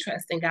is really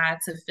trusting God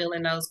to fill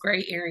in those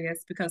gray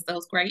areas, because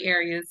those gray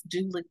areas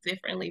do look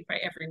differently for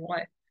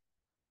everyone.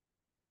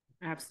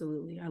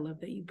 Absolutely. I love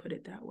that you put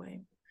it that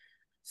way.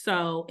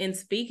 So, in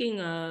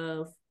speaking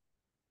of,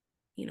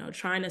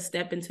 trying to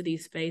step into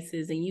these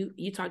spaces, and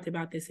you talked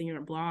about this in your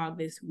blog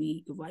this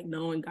week of like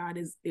knowing God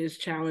is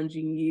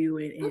challenging you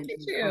Look at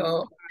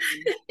you.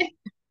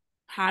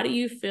 How do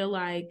you feel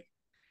like,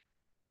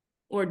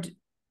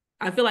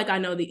 I feel like I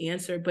know the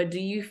answer, but do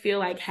you feel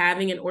like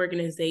having an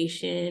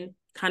organization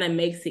kind of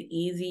makes it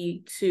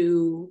easy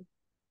to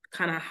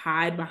kind of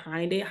hide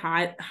behind it?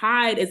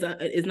 Hide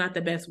is not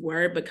the best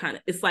word, but kind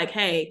of, it's like,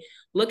 hey,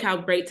 look how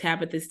great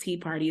Tabitha's tea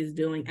party is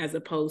doing, as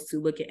opposed to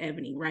look at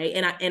Ebony, right?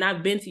 And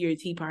I've been to your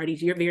tea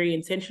parties. You're very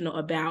intentional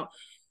about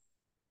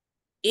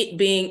it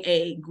being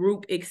a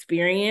group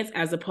experience,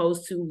 as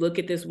opposed to look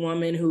at this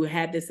woman who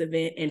had this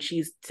event and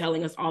she's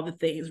telling us all the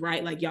things,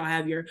 right? Like y'all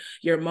have your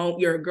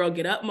girl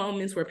get up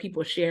moments where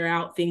people share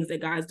out things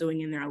that God's doing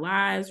in their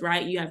lives,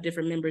 right? You have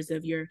different members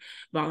of your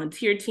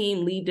volunteer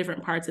team lead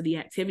different parts of the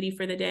activity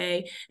for the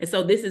day. And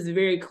so this is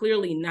very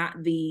clearly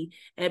not the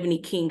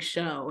Ebony King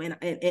show.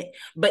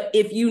 But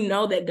if you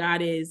know that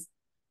God is,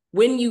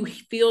 when you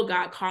feel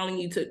God calling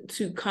you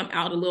to come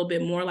out a little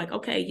bit more, like,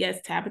 okay,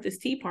 yes, Tabitha's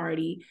tea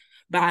party,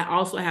 but I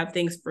also have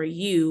things for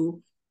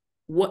you.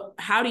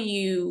 How do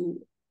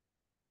you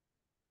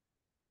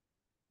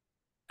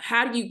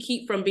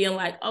keep from being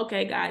like,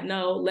 okay, God,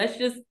 no, let's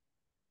just,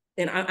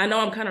 and I know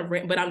I'm kind of,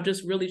 but I'm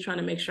just really trying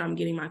to make sure I'm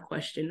getting my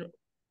question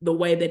the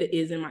way that it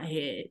is in my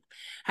head.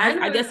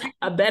 I guess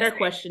a better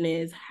question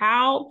is,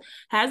 how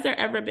has there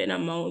ever been a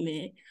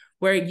moment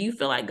where you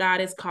feel like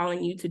God is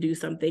calling you to do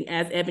something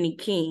as Ebony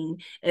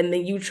King, and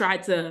then you try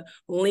to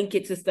link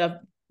it to stuff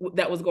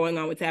that was going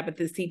on with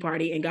Tabitha's tea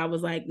party, and God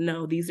was like,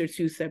 no, these are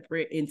two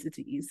separate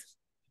entities?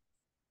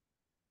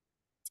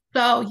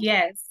 So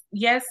yes,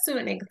 to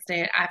an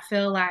extent. I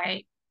feel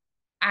like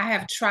I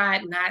have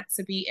tried not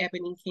to be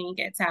Ebony King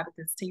at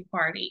Tabitha's tea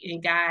party,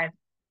 and God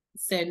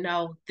said,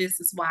 no, this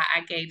is why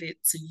I gave it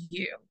to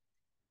you.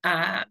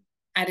 I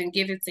didn't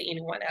give it to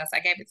anyone else.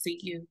 I gave it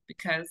to you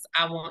because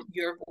I want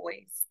your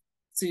voice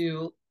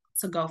to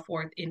go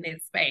forth in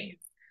this space.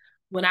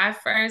 When I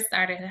first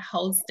started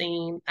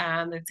hosting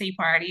the tea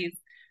parties,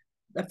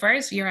 the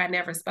first year I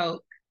never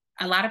spoke.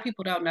 A lot of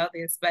people don't know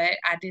this, but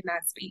I did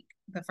not speak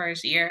the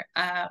first year.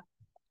 I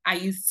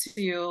used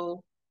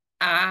to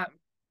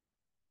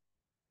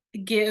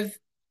give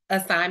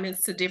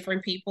assignments to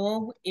different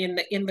people in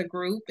the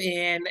group,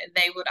 and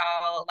they would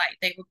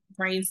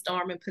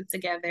brainstorm and put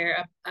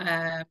together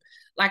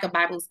like a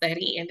Bible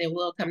study, and then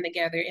we'll come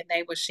together and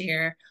they would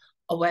share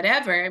or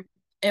whatever.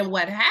 And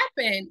what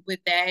happened with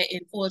that,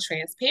 in full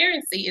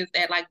transparency, is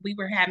that like we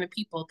were having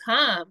people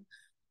come,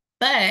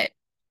 but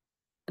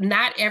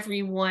not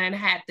everyone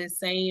had the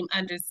same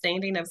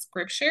understanding of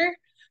scripture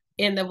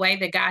in the way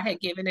that God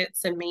had given it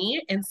to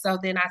me. And so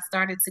then I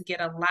started to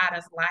get a lot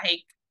of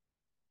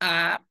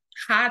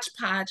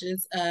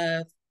hodgepodges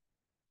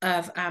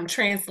of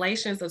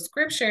translations of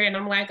scripture. And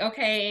I'm like,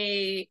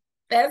 okay,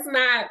 that's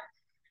not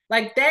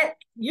like that.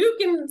 You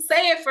can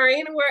say it for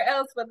anywhere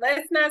else, but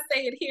let's not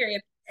say it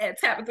here at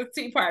Tabitha's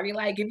tea party.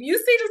 Like, if you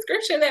see the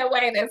scripture that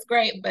way, that's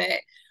great, but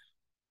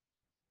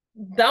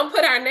don't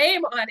put our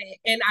name on it.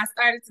 And I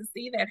started to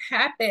see that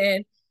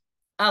happen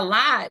a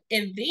lot.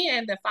 And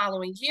then the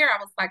following year, I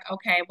was like,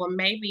 okay, well,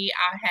 maybe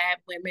I had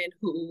women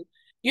who,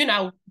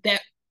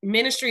 that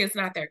ministry is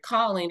not their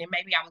calling, and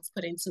maybe I was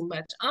putting too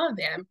much on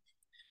them.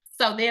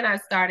 So then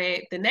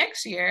the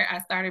next year,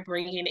 I started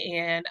bringing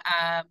in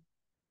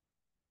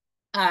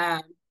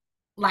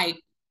like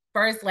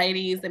first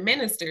ladies and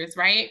ministers,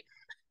 right?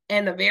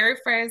 And the very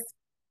first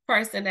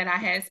person that I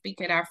had speak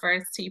at our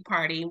first tea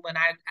party, when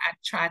I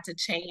tried to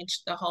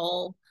change the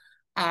whole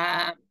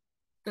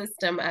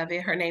system of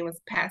it, her name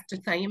was Pastor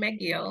Tanya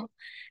McGill.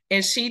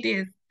 And she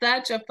did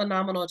such a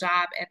phenomenal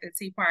job at the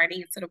tea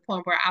party, to the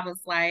point where I was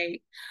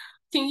like,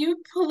 can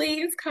you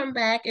please come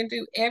back and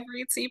do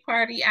every tea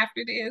party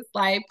after this?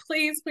 Like,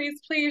 please,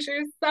 please, please,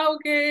 you're so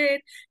good.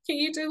 Can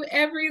you do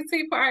every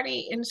tea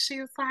party? And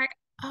she was like,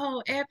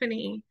 oh,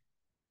 Ebony,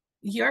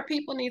 your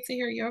people need to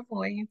hear your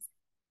voice.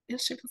 And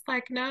she was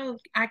like, no,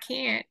 I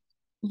can't.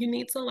 You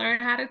need to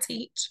learn how to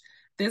teach.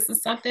 This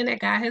is something that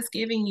God has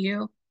given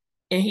you,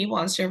 and he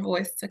wants your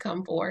voice to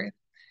come forth.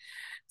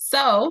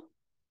 So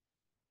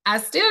I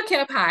still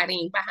kept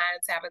hiding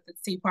behind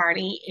Tabitha's tea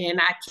party, and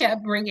I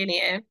kept bringing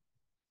in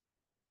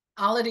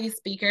all of these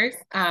speakers.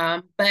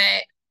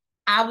 But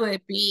I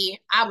would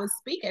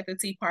speak at the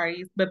tea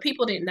parties, but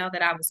people didn't know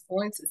that I was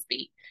going to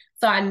speak.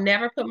 So I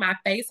never put my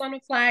face on the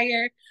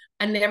flyer.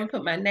 I never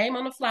put my name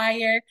on the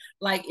flyer.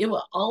 Like, it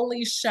would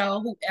only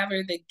show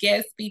whoever the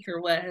guest speaker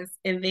was.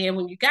 And then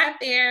when you got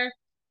there,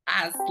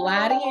 I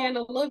slide in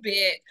a little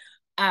bit.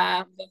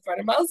 But for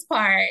the most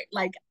part,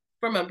 like,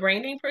 from a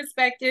branding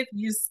perspective,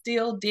 you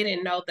still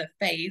didn't know the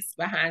face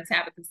behind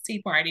Tabitha's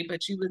tea party,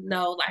 but you would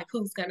know like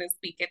who's going to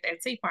speak at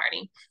that tea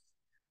party.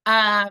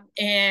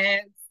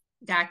 And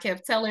God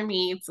kept telling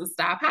me to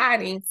stop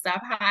hiding,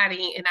 stop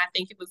hiding. And I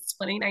think it was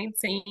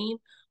 2019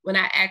 when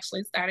I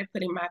actually started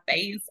putting my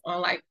face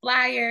on like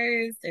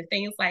flyers and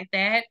things like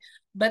that.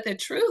 But the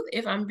truth,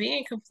 if I'm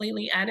being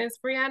completely honest,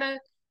 Brianna,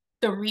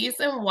 the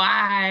reason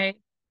why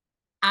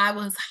I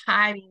was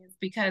hiding is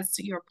because,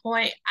 to your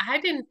point, I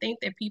didn't think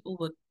that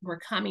were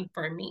coming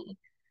for me.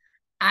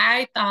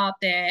 I thought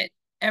that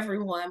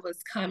everyone was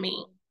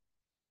coming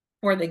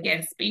for the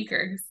guest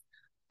speakers.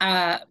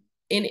 Uh,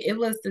 and it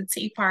was the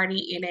Tea Party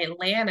in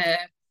Atlanta,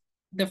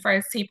 the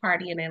first Tea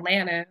Party in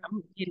Atlanta.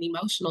 I'm getting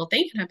emotional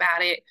thinking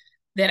about it,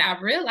 that I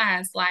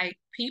realized like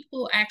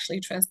people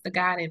actually trust the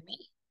God in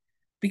me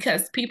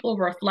because people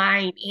were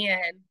flying in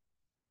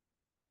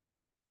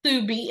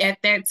to be at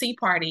that Tea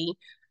Party.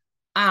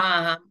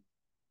 Um,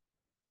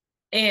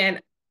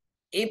 and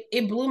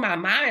it blew my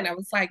mind. I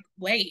was like,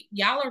 wait,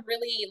 y'all are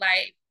really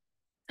like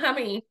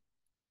coming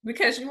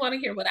because you want to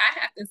hear what I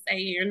have to say.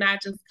 You're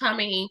not just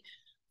coming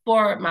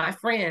for my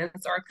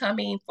friends or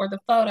coming for the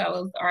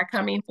photos or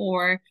coming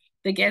for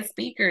the guest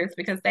speakers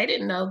because they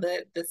didn't know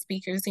the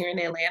speakers here in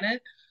Atlanta.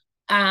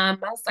 I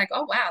was like,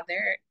 oh wow,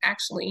 they're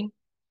actually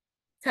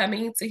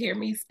coming to hear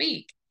me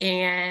speak.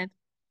 And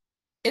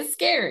it's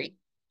scary.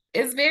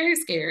 It's very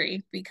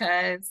scary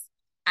because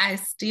I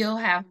still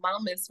have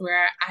moments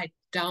where I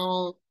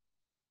don't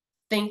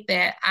think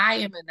that I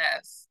am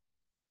enough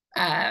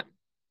um,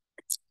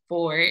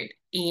 for it.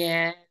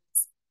 And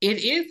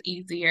it is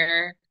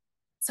easier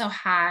to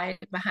hide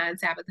behind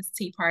Tabitha's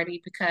Tea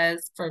Party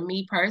because for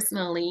me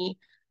personally,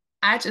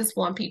 I just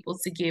want people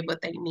to get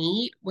what they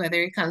need,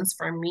 whether it comes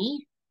from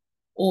me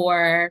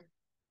or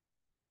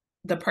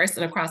the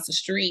person across the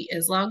street.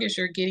 As long as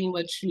you're getting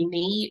what you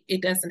need,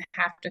 it doesn't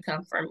have to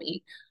come from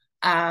me.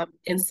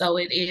 And so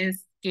it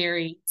is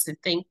scary to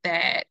think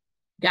that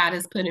God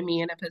is putting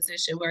me in a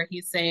position where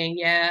He's saying,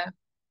 yeah,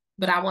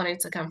 but I want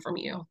it to come from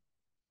you.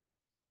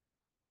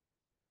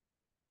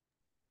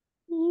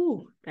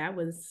 Ooh, that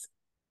was,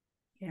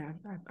 yeah,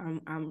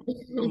 I'm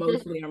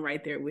emotionally, I'm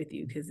right there with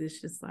you because it's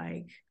just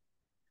like,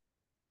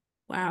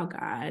 wow,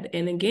 God.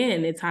 And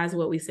again, it ties to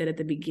what we said at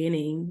the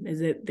beginning is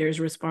that there's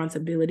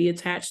responsibility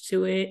attached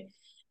to it.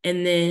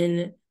 And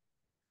then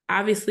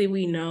obviously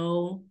we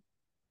know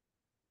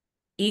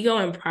ego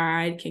and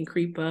pride can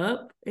creep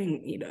up.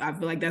 And, you know, I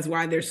feel like that's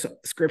why there's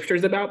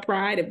scriptures about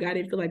pride. If God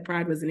didn't feel like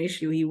pride was an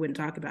issue, He wouldn't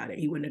talk about it.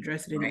 He wouldn't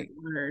address it in His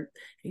word.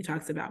 He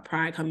talks about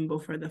pride coming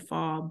before the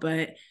fall.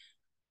 But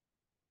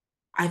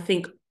I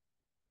think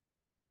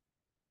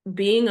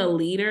being a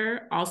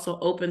leader also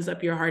opens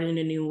up your heart in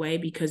a new way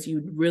because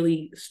you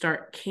really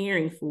start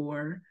caring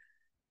for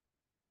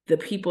the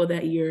people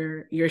that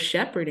you're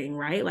shepherding,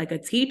 right? Like a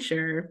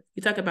teacher,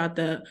 you talk about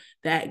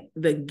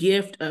the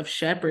gift of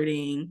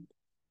shepherding.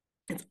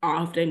 It's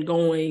often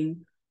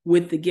going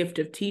with the gift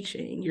of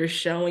teaching. You're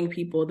showing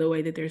people the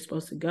way that they're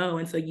supposed to go,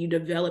 and so you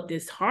develop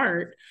this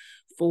heart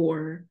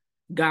for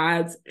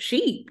God's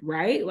sheep,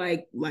 right?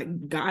 Like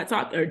God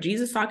talked, or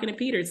Jesus talking to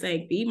Peter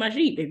saying, feed my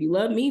sheep. If you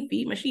love me,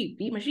 feed my sheep,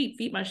 feed my sheep,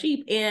 feed my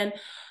sheep. And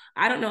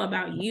I don't know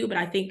about you, but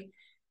I think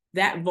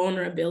that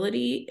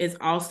vulnerability is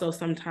also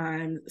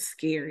sometimes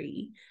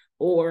scary,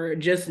 or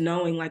just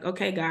knowing like,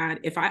 okay, God,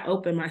 if I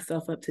open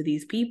myself up to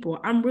these people,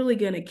 I'm really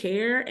going to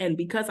care. And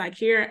because I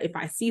care, if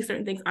I see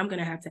certain things, I'm going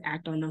to have to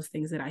act on those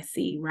things that I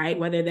see, right?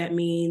 Whether that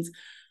means,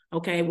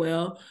 okay,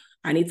 well,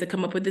 I need to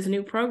come up with this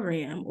new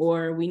program,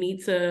 or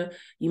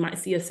you might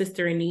see a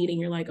sister in need and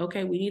you're like,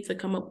 okay, we need to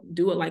come up,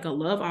 do it like a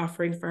love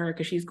offering for her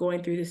because she's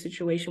going through this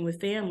situation with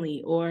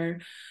family, or,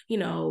 you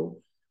know,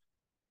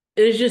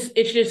 it's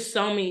just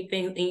so many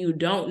things and you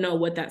don't know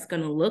what that's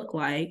going to look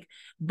like.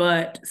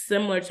 But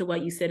similar to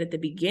what you said at the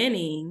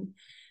beginning,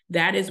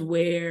 that is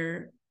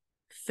where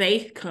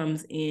faith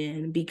comes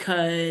in,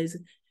 because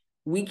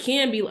we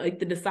can be like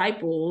the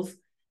disciples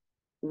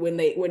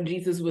when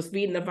Jesus was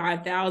feeding the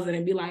 5,000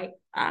 and be like,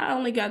 I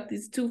only got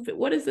these two.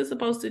 What is this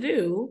supposed to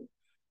do?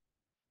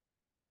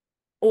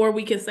 Or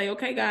we can say,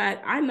 okay, God,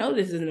 I know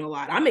this isn't a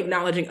lot. I'm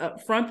acknowledging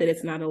up front that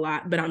it's not a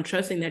lot, but I'm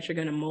trusting that you're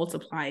going to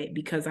multiply it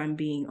because I'm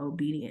being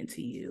obedient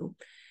to you.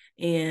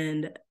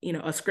 And, you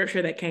know, a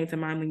scripture that came to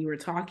mind when you were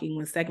talking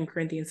was 2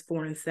 Corinthians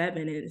 4:7.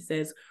 And it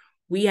says,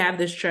 we have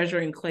this treasure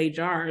in clay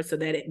jars so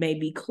that it may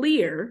be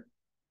clear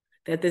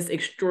that this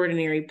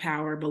extraordinary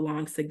power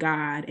belongs to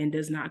God and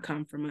does not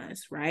come from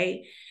us,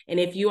 right? And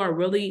if you are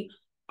really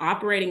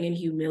operating in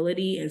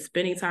humility and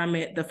spending time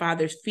at the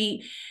Father's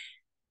feet,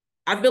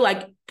 I feel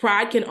like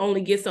pride can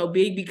only get so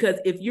big because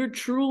if you're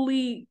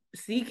truly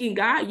seeking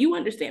God, you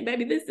understand,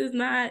 baby, this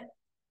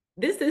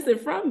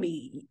isn't from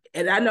me.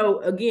 And I know,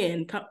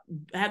 again,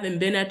 having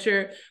been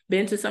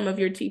to some of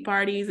your tea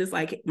parties, it's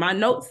like my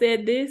note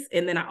said this,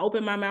 and then I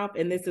open my mouth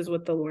and this is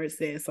what the Lord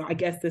says. So I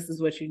guess this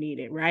is what you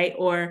needed, right?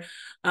 Or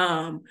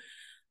I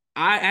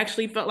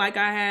actually felt like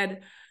I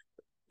had,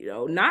 you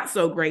know, not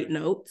so great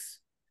notes,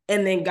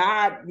 and then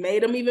God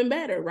made them even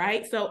better,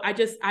 right? So I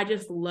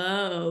just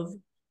love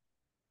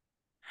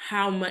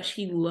how much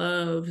He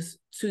loves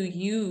to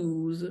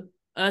use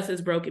us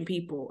as broken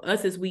people,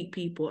 us as weak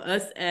people,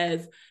 us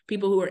as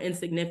people who are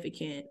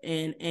insignificant,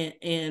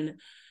 and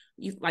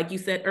like you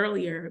said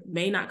earlier,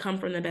 may not come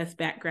from the best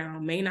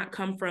background, may not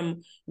come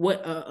from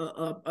what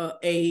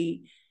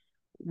a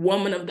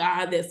woman of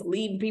God that's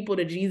leading people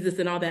to Jesus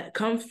and all that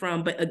comes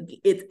from, but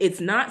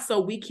it's not so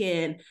we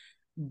can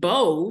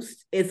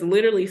boast. It's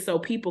literally so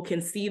people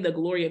can see the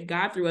glory of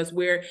God through us,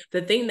 where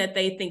the thing that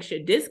they think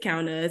should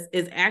discount us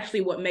is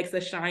actually what makes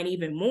us shine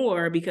even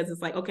more, because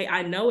it's like, okay,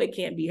 I know it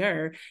can't be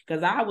her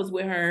because I was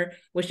with her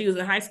when she was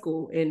in high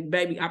school, and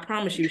baby, I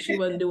promise you, she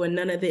wasn't doing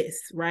none of this,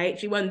 right?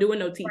 She wasn't doing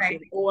no teaching.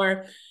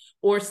 Right.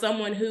 Or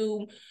someone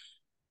who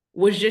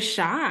was just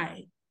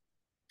shy,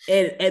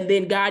 and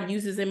then God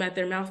uses them at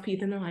their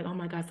mouthpiece, and they're like, oh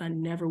my gosh, I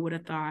never would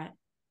have thought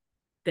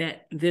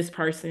that this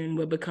person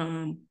would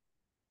become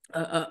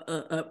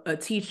a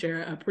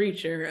teacher, a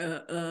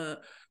preacher,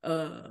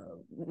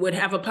 would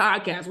have a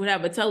podcast, would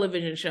have a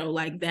television show.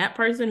 Like that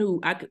person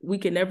who we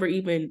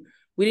didn't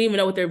even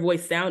know what their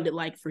voice sounded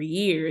like for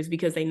years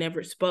because they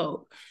never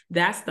spoke.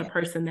 That's the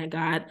person that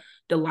God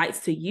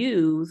delights to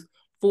use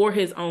for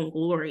his own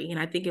glory. And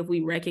I think if we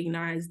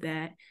recognize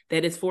that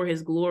it's for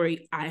his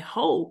glory, I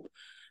hope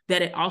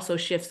that it also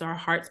shifts our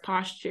heart's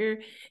posture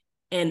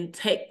and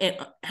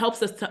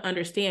helps us to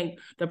understand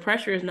the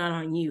pressure is not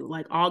on you.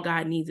 Like all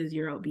God needs is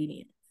your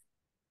obedience.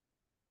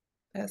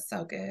 That's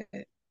so good.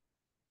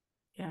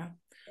 Yeah.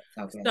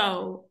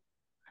 So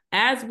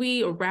as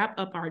we wrap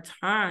up our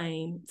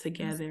time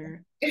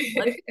together,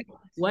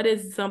 what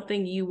is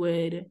something you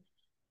would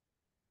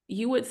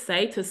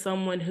say to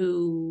someone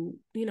who,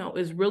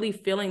 is really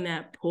feeling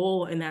that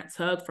pull and that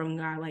tug from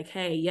God? Like,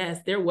 hey, yes,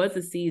 there was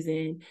a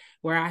season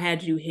where I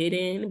had you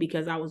hidden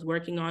because I was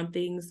working on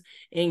things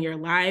in your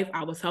life.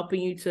 I was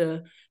helping you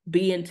to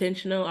be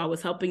intentional. I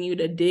was helping you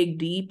to dig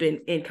deep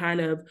and kind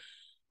of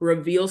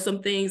reveal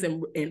some things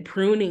and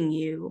pruning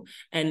you.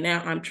 And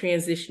now I'm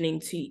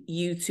transitioning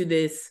to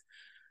this,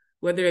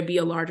 whether it be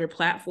a larger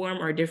platform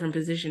or a different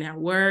position at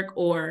work,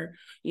 or,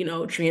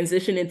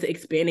 transition into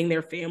expanding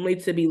their family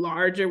to be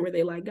larger, where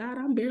they like, God,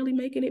 I'm barely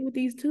making it with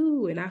these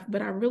two.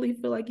 But I really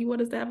feel like you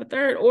want us to have a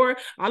third, or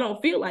I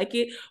don't feel like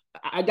it.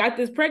 I got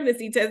this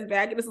pregnancy test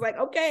back and it's like,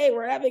 okay,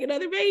 we're having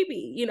another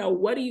baby.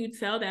 What do you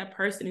tell that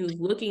person who's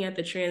looking at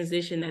the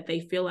transition that they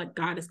feel like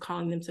God is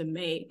calling them to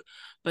make,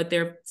 but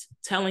they're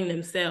telling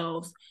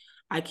themselves,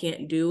 I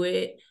can't do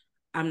it.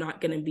 I'm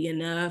not going to be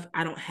enough.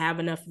 I don't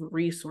have enough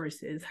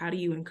resources. How do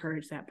you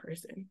encourage that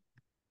person?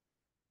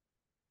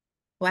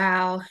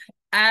 Wow.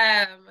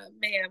 Ma'am,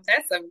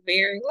 that's a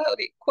very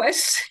loaded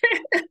question.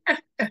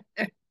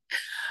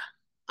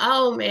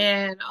 Oh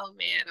man, oh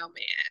man, oh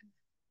man.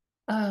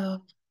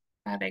 Oh,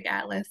 Father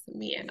God, listen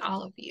me and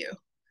all of you.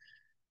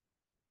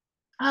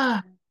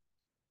 Ah.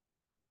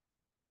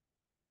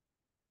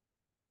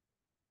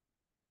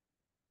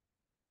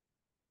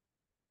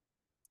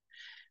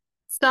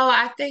 So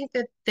I think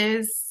that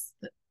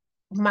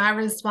my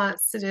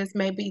response to this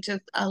may be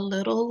just a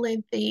little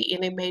lengthy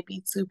and it may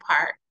be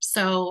two-part.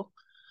 So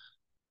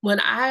when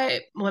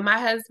my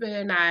husband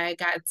and I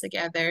got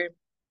together,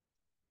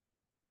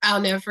 I'll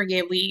never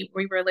forget, we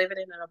were living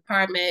in an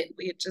apartment.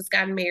 We had just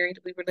gotten married.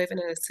 We were living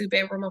in a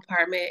 2-bedroom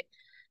apartment.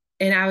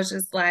 And I was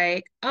just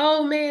like,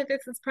 oh man,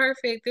 this is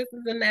perfect. This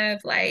is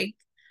enough. Like,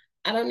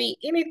 I don't need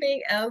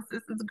anything else.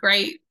 This is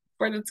great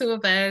for the two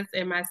of us.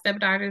 And my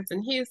stepdaughter's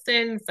in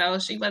Houston, so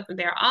she wasn't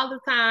there all the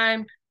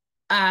time.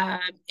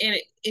 And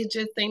it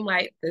just seemed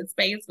like the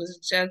space was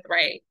just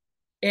right.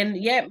 And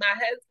yet my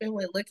husband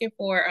went looking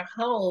for a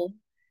home,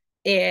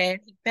 and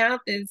he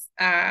found this,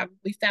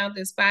 we found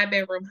this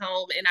 5-bedroom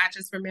home. And I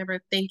just remember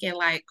thinking,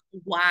 like,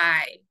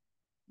 why?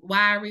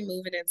 Why are we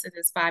moving into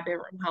this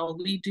 5-bedroom home?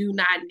 We do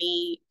not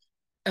need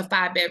a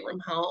 5-bedroom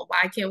home.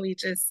 Why can't we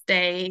just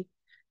stay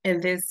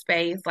in this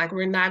space? Like,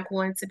 we're not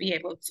going to be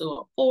able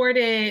to afford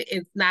it.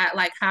 It's not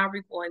like, how are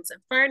we going to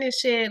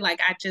furnish it? Like,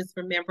 I just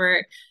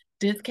remember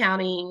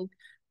discounting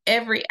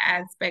every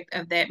aspect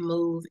of that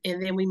move.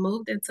 And then we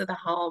moved into the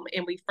home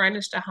and we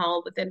furnished the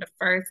home within the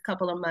first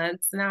couple of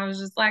months. And I was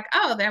just like,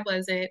 oh, that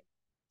wasn't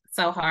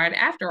so hard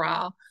after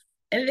all.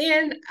 And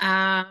then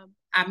I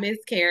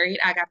miscarried.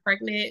 I got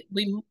pregnant.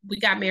 We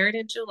got married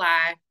in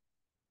July.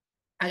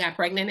 I got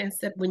pregnant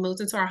we moved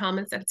into our home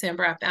in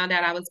September. I found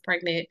out I was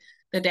pregnant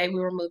the day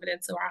we were moving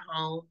into our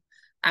home.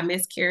 I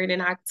miscarried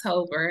in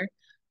October.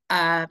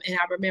 And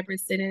I remember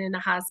sitting in the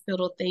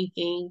hospital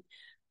thinking,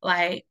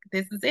 like,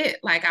 this is it.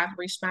 Like, I've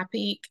reached my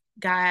peak.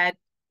 God,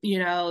 he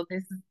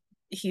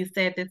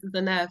said this is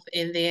enough.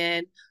 And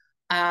then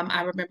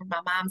I remember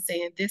my mom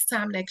saying, this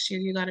time next year,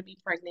 you're going to be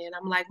pregnant.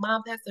 I'm like,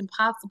 Mom, that's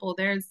impossible.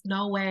 There's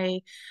no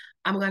way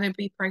I'm going to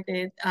be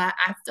pregnant.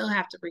 I still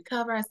have to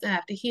recover. I still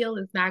have to heal.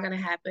 It's not going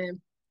to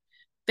happen.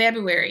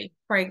 February,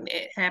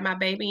 pregnant, had my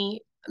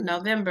baby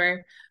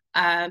November,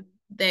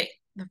 the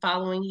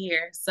following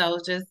year. So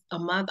just a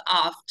month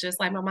off,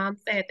 just like my mom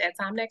said, that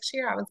time next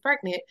year I was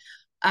pregnant.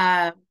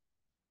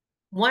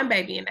 One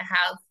baby in the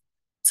house.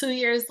 2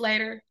 years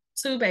later,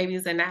 2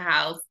 babies in the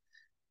house.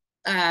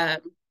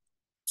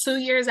 2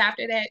 years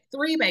after that,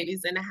 3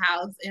 babies in the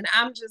house. And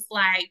I'm just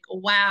like,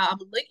 wow, I'm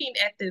looking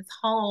at this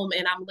home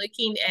and I'm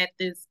looking at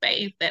this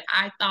space that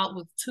I thought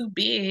was too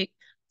big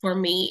for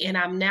me. And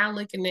I'm now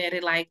looking at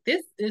it like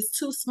this is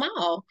too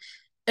small.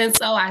 And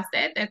so I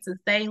said that to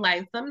say,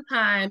 like,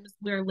 sometimes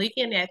we're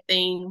looking at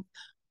things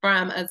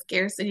from a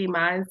scarcity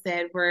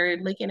mindset. We're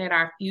looking at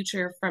our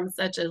future from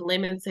such a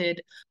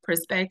limited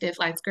perspective.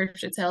 Like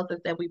scripture tells us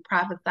that we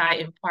prophesy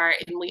in part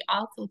and we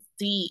also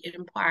see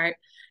in part.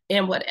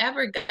 And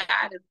whatever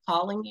God is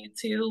calling you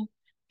to,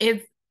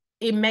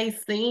 it may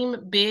seem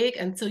big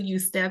until you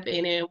step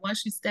in it. And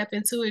once you step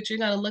into it, you're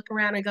going to look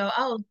around and go,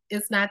 oh,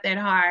 it's not that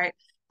hard.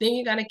 Then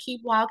you're going to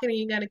keep walking and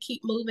you're going to keep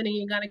moving and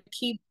you're going to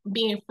keep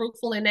being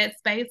fruitful in that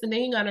space. And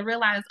then you're going to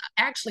realize,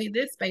 actually,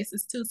 this space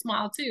is too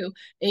small too.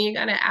 And you're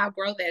going to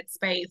outgrow that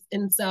space.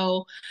 And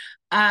so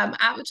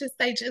I would just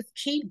say, just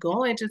keep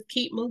going, just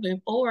keep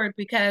moving forward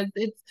because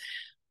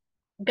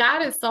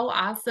God is so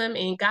awesome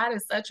and God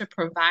is such a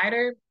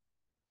provider.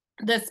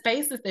 The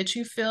spaces that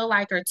you feel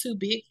like are too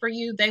big for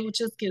you, they would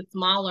just get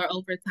smaller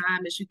over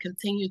time as you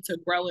continue to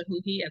grow in who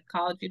He has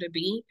called you to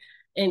be.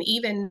 And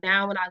even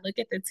now, when I look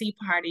at the tea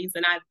parties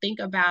and I think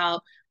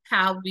about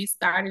how we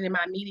started in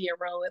my media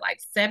role with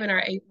like 7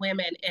 or 8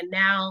 women, and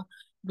now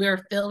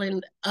we're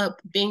filling up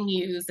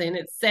venues and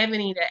it's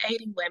 70 to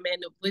 80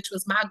 women, which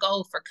was my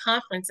goal for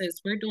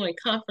conferences. We're doing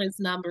conference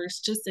numbers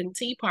just in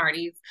tea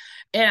parties.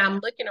 And I'm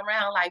looking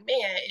around like,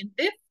 man, and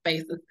this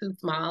space is too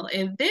small,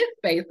 and this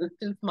space is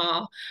too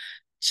small.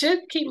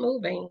 Just keep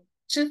moving.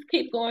 Just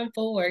keep going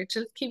forward.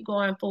 Just keep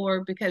going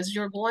forward because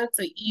you're going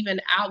to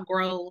even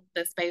outgrow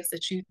the space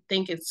that you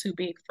think is too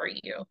big for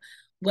you,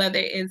 whether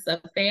it's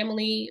a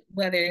family,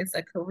 whether it's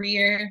a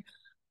career,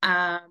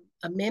 a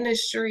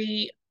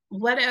ministry,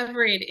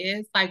 whatever it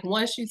is. Like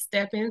once you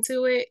step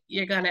into it,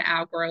 you're going to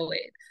outgrow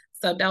it.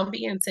 So don't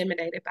be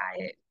intimidated by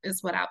it,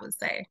 is what I would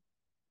say.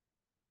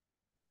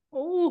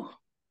 Oh,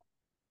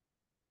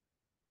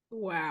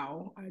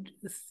 wow.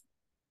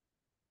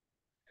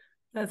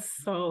 That's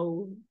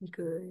so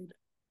good.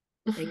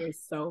 And you're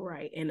so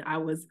right. And I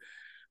was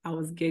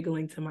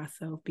giggling to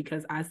myself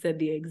because I said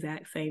the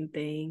exact same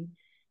thing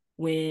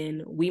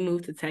when we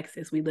moved to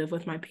Texas. We lived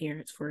with my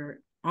parents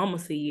for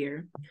almost a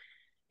year.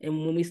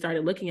 And when we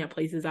started looking at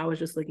places, I was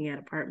just looking at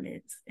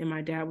apartments. And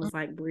my dad was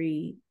like,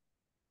 Bree,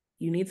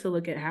 you need to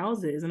look at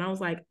houses. And I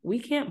was like, we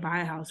can't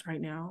buy a house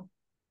right now.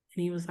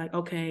 And he was like,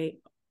 okay,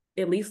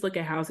 at least look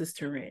at houses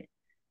to rent.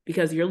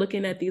 Because you're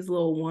looking at these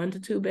little 1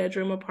 to 2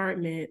 bedroom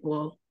apartment,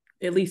 well,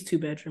 at least 2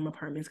 bedroom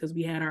apartments, because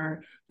we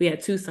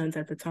had 2 sons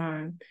at the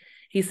time.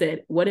 He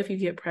said, what if you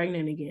get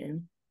pregnant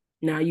again?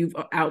 Now you've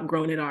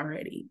outgrown it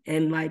already.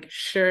 And like,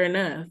 sure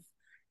enough, I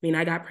mean,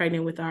 I got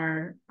pregnant with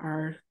our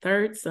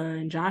 3rd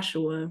son,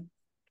 Joshua,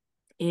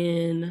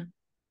 in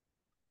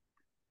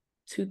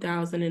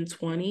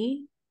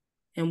 2020.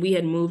 And we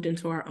had moved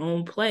into our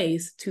own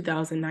place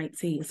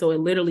 2019. So it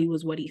literally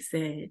was what he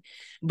said.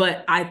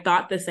 But I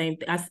thought the same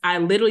thing. I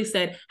literally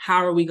said,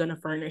 how are we going to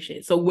furnish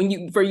it? So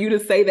for you to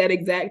say that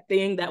exact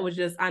thing, that was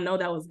just, I know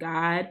that was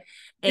God.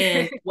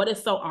 And what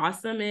is so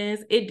awesome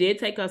is it did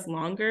take us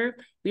longer.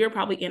 We were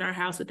probably in our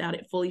house without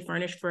it fully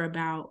furnished for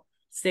about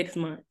 6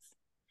 months.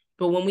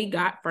 But when we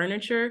got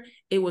furniture,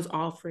 it was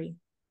all free.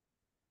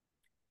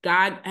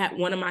 God had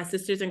one of my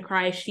sisters in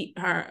Christ.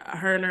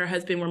 Her and her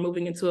husband were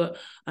moving into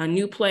a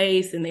new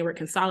place, and they were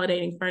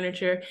consolidating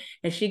furniture.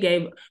 And she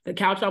gave the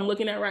couch I'm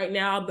looking at right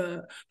now,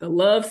 the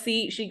love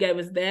seat. She gave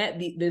us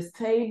that, this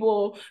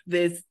table,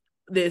 this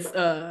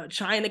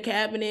china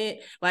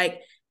cabinet, like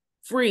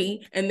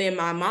free. And then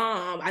my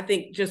mom, I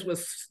think, just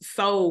was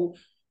so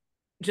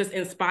just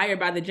inspired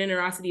by the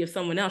generosity of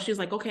someone else. She was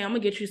like, okay, I'm gonna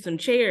get you some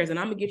chairs and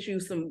I'm gonna get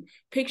you some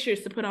pictures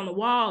to put on the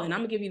wall and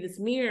I'm gonna give you this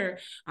mirror.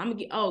 I'm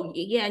gonna get, oh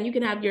yeah, and you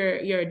can have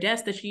your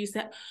desk that you used to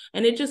have.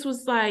 And it just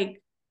was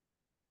like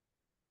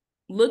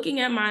looking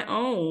at my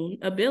own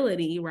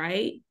ability,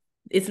 right?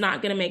 It's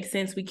not gonna make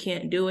sense. We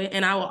can't do it.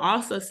 And I will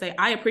also say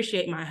I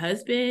appreciate my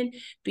husband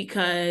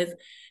because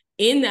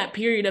in that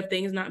period of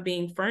things not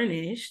being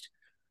furnished,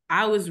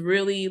 I was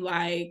really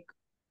like,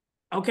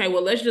 okay,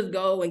 well, let's just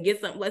go and get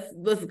some,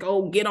 let's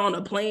go get on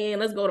a plane.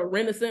 Let's go to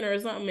Rent-A-Center or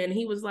something. And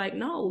he was like,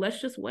 no,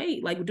 let's just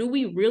wait. Like, do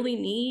we really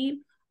need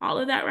all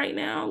of that right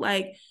now?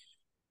 Like,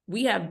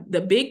 we have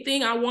the big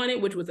thing I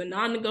wanted, which was a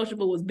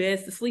non-negotiable, was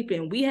beds to sleep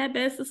in. We had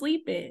beds to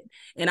sleep in,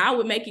 and I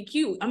would make it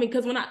cute. I mean,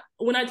 because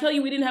when I tell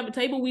you we didn't have a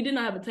table, we did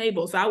not have a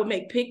table. So I would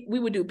we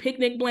would do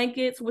picnic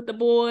blankets with the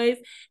boys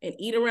and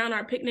eat around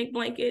our picnic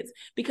blankets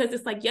because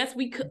it's like, yes,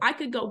 I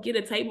could go get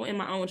a table in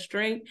my own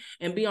strength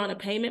and be on a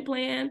payment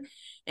plan.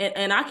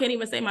 And I can't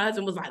even say my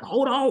husband was like,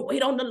 hold on,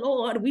 wait on the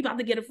Lord. We about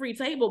to get a free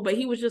table. But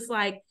he was just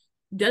like,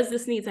 does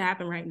this need to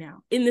happen right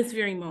now in this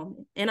very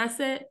moment? And I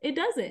said, it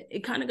doesn't.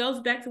 It kind of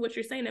goes back to what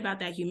you're saying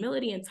about that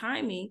humility and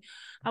timing.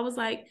 I was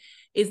like,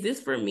 is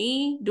this for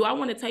me? Do I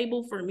want a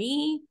table for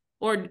me?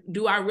 Or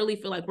do I really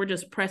feel like we're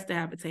just pressed to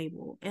have a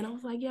table? And I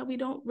was like, yeah, we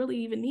don't really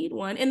even need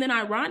one. And then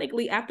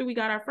ironically, after we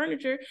got our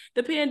furniture,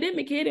 the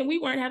pandemic hit and we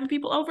weren't having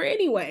people over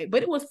anyway,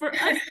 but it was for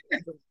us,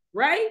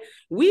 right?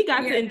 We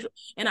got to enjoy.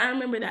 And I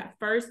remember that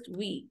first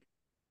week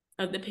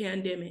of the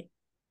pandemic,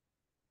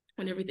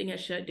 when everything had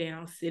shut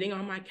down, sitting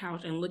on my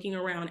couch and looking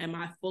around at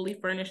my fully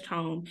furnished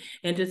home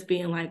and just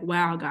being like,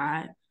 wow,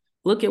 God,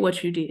 Look at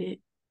what you did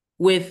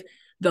with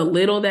the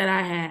little that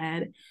I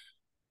had,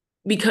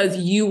 because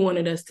you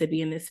wanted us to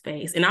be in this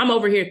space. And I'm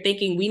over here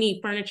thinking we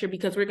need furniture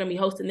because we're going to be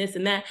hosting this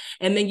and that.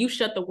 And then you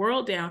shut the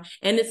world down.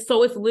 And it's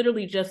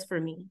literally just for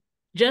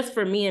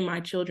me and my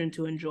children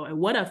to enjoy.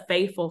 What a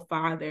faithful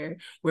father,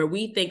 where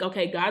we think,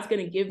 okay, God's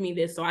going to give me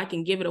this so I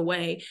can give it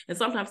away. And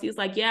sometimes he's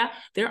like, yeah,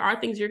 there are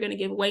things you're going to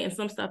give away. And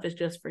some stuff is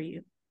just for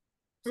you.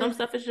 Some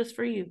stuff is just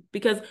for you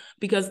because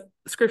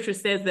scripture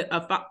says that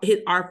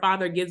our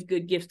father gives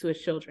good gifts to his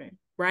children,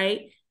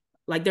 right?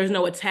 Like there's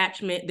no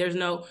attachment. There's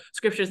no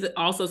scriptures that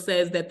also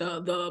says that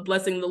the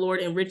blessing of the Lord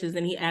enriches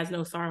and he adds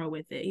no sorrow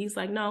with it. He's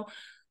like, no,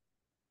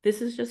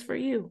 this is just for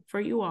you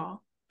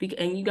all.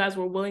 And you guys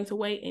were willing to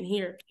wait, and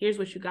here's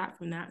what you got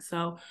from that.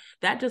 So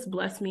that just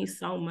blessed me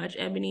so much,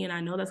 Ebony. And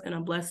I know that's going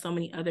to bless so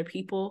many other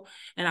people.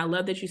 And I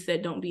love that you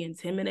said, don't be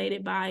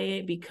intimidated by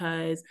it,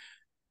 because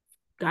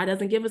God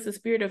doesn't give us a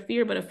spirit of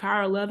fear, but of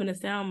power, love, and a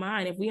sound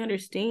mind. If we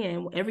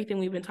understand everything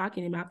we've been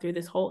talking about through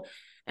this whole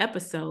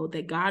episode,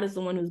 that God is the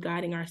one who's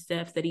guiding our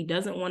steps, that he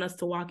doesn't want us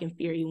to walk in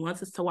fear. He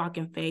wants us to walk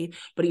in faith,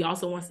 but he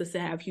also wants us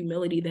to have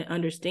humility that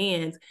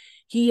understands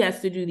he has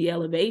to do the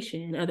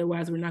elevation.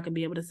 Otherwise, we're not going to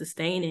be able to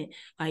sustain it.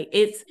 Like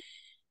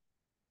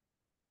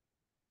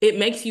it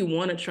makes you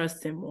want to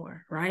trust him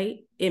more, right?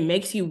 It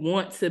makes you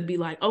want to be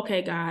like,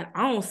 okay, God,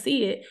 I don't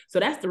see it.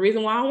 So that's the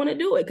reason why I want to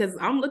do it, because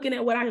I'm looking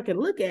at what I can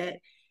look at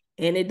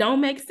and it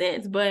don't make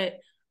sense. But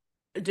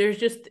there's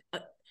just,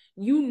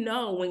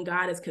 when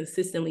God is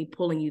consistently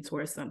pulling you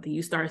towards something,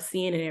 you start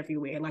seeing it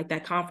everywhere. Like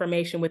that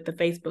confirmation with the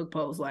Facebook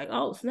post, like,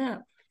 oh,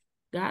 snap.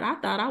 God, I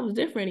thought I was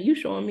different. And you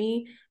showing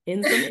me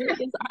in some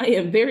areas I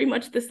am very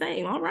much the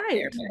same. All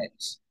right.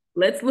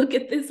 Let's look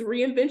at this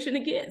reinvention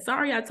again.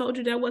 Sorry, I told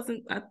you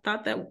I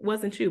thought that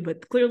wasn't you,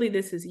 but clearly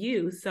this is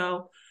you.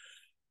 So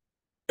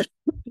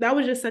that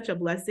was just such a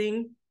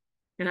blessing.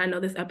 And I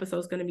know this episode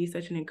is going to be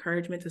such an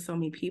encouragement to so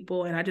many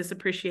people. And I just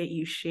appreciate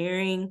you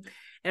sharing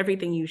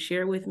everything you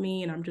share with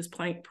me. And I'm just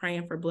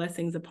praying for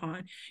blessings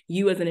upon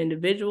you as an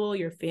individual,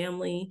 your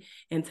family,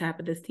 and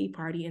Tabitha's Tea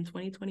Party in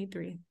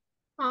 2023.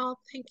 Oh,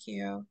 thank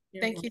you.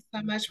 Thank you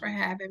so much for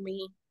having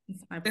me.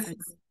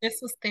 This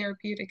was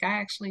therapeutic. I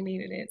actually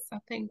needed it. So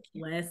thank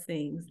you.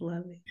 Blessings.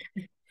 Love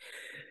it.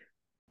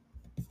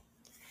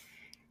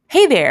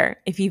 Hey there,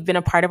 if you've been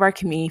a part of our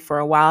community for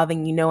a while,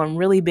 then you know I'm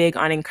really big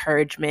on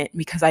encouragement,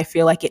 because I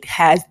feel like it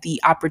has the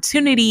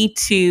opportunity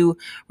to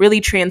really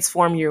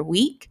transform your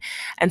week.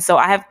 And so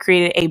I have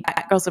created a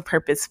Black Girls of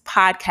Purpose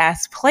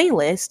podcast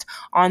playlist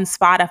on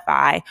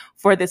Spotify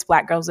for this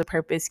Black Girls of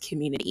Purpose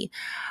community.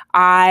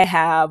 I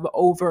have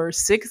over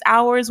 6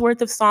 hours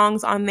worth of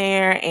songs on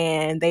there,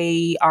 and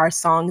they are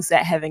songs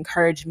that have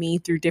encouraged me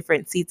through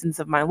different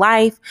seasons of my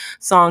life,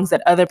 songs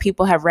that other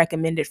people have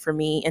recommended for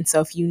me. And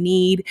so if you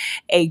need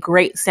a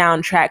great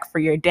soundtrack for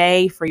your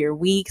day, for your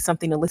week,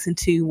 something to listen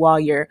to while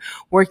you're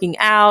working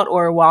out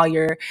or while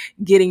you're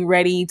getting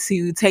ready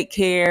to take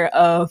care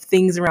of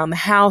things around the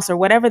house or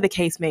whatever the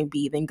case may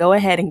be, then go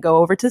ahead and go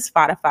over to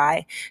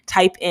Spotify,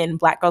 type in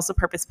Black Girls of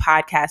Purpose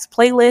podcast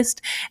playlist,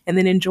 and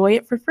then enjoy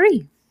it for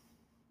free.